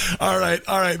 All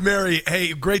right, Mary.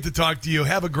 Hey, great to talk to you.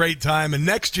 Have a great time. And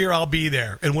next year I'll be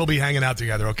there, and we'll be hanging out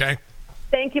together, okay?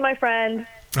 Thank you, my friend.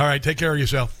 All right, take care of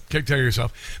yourself.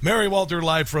 Mary Walter,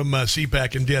 live from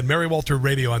CPAC and Den. Mary Walter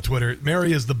Radio on Twitter.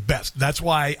 Mary is the best. That's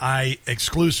why I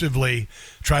exclusively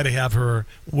try to have her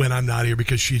when I'm not here,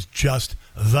 because she's just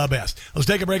the best. Let's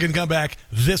take a break and come back.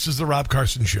 This is the Rob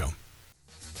Carson Show.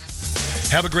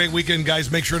 Have a great weekend, guys.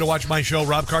 Make sure to watch my show,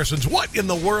 Rob Carson's What in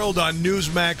the World on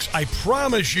Newsmax. I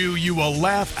promise you will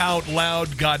laugh out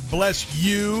loud. God bless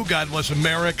you. God bless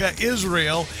America,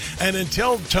 Israel. And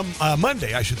until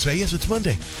Monday, I should say. Yes, it's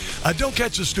Monday. Don't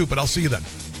catch the stupid. I'll see you then.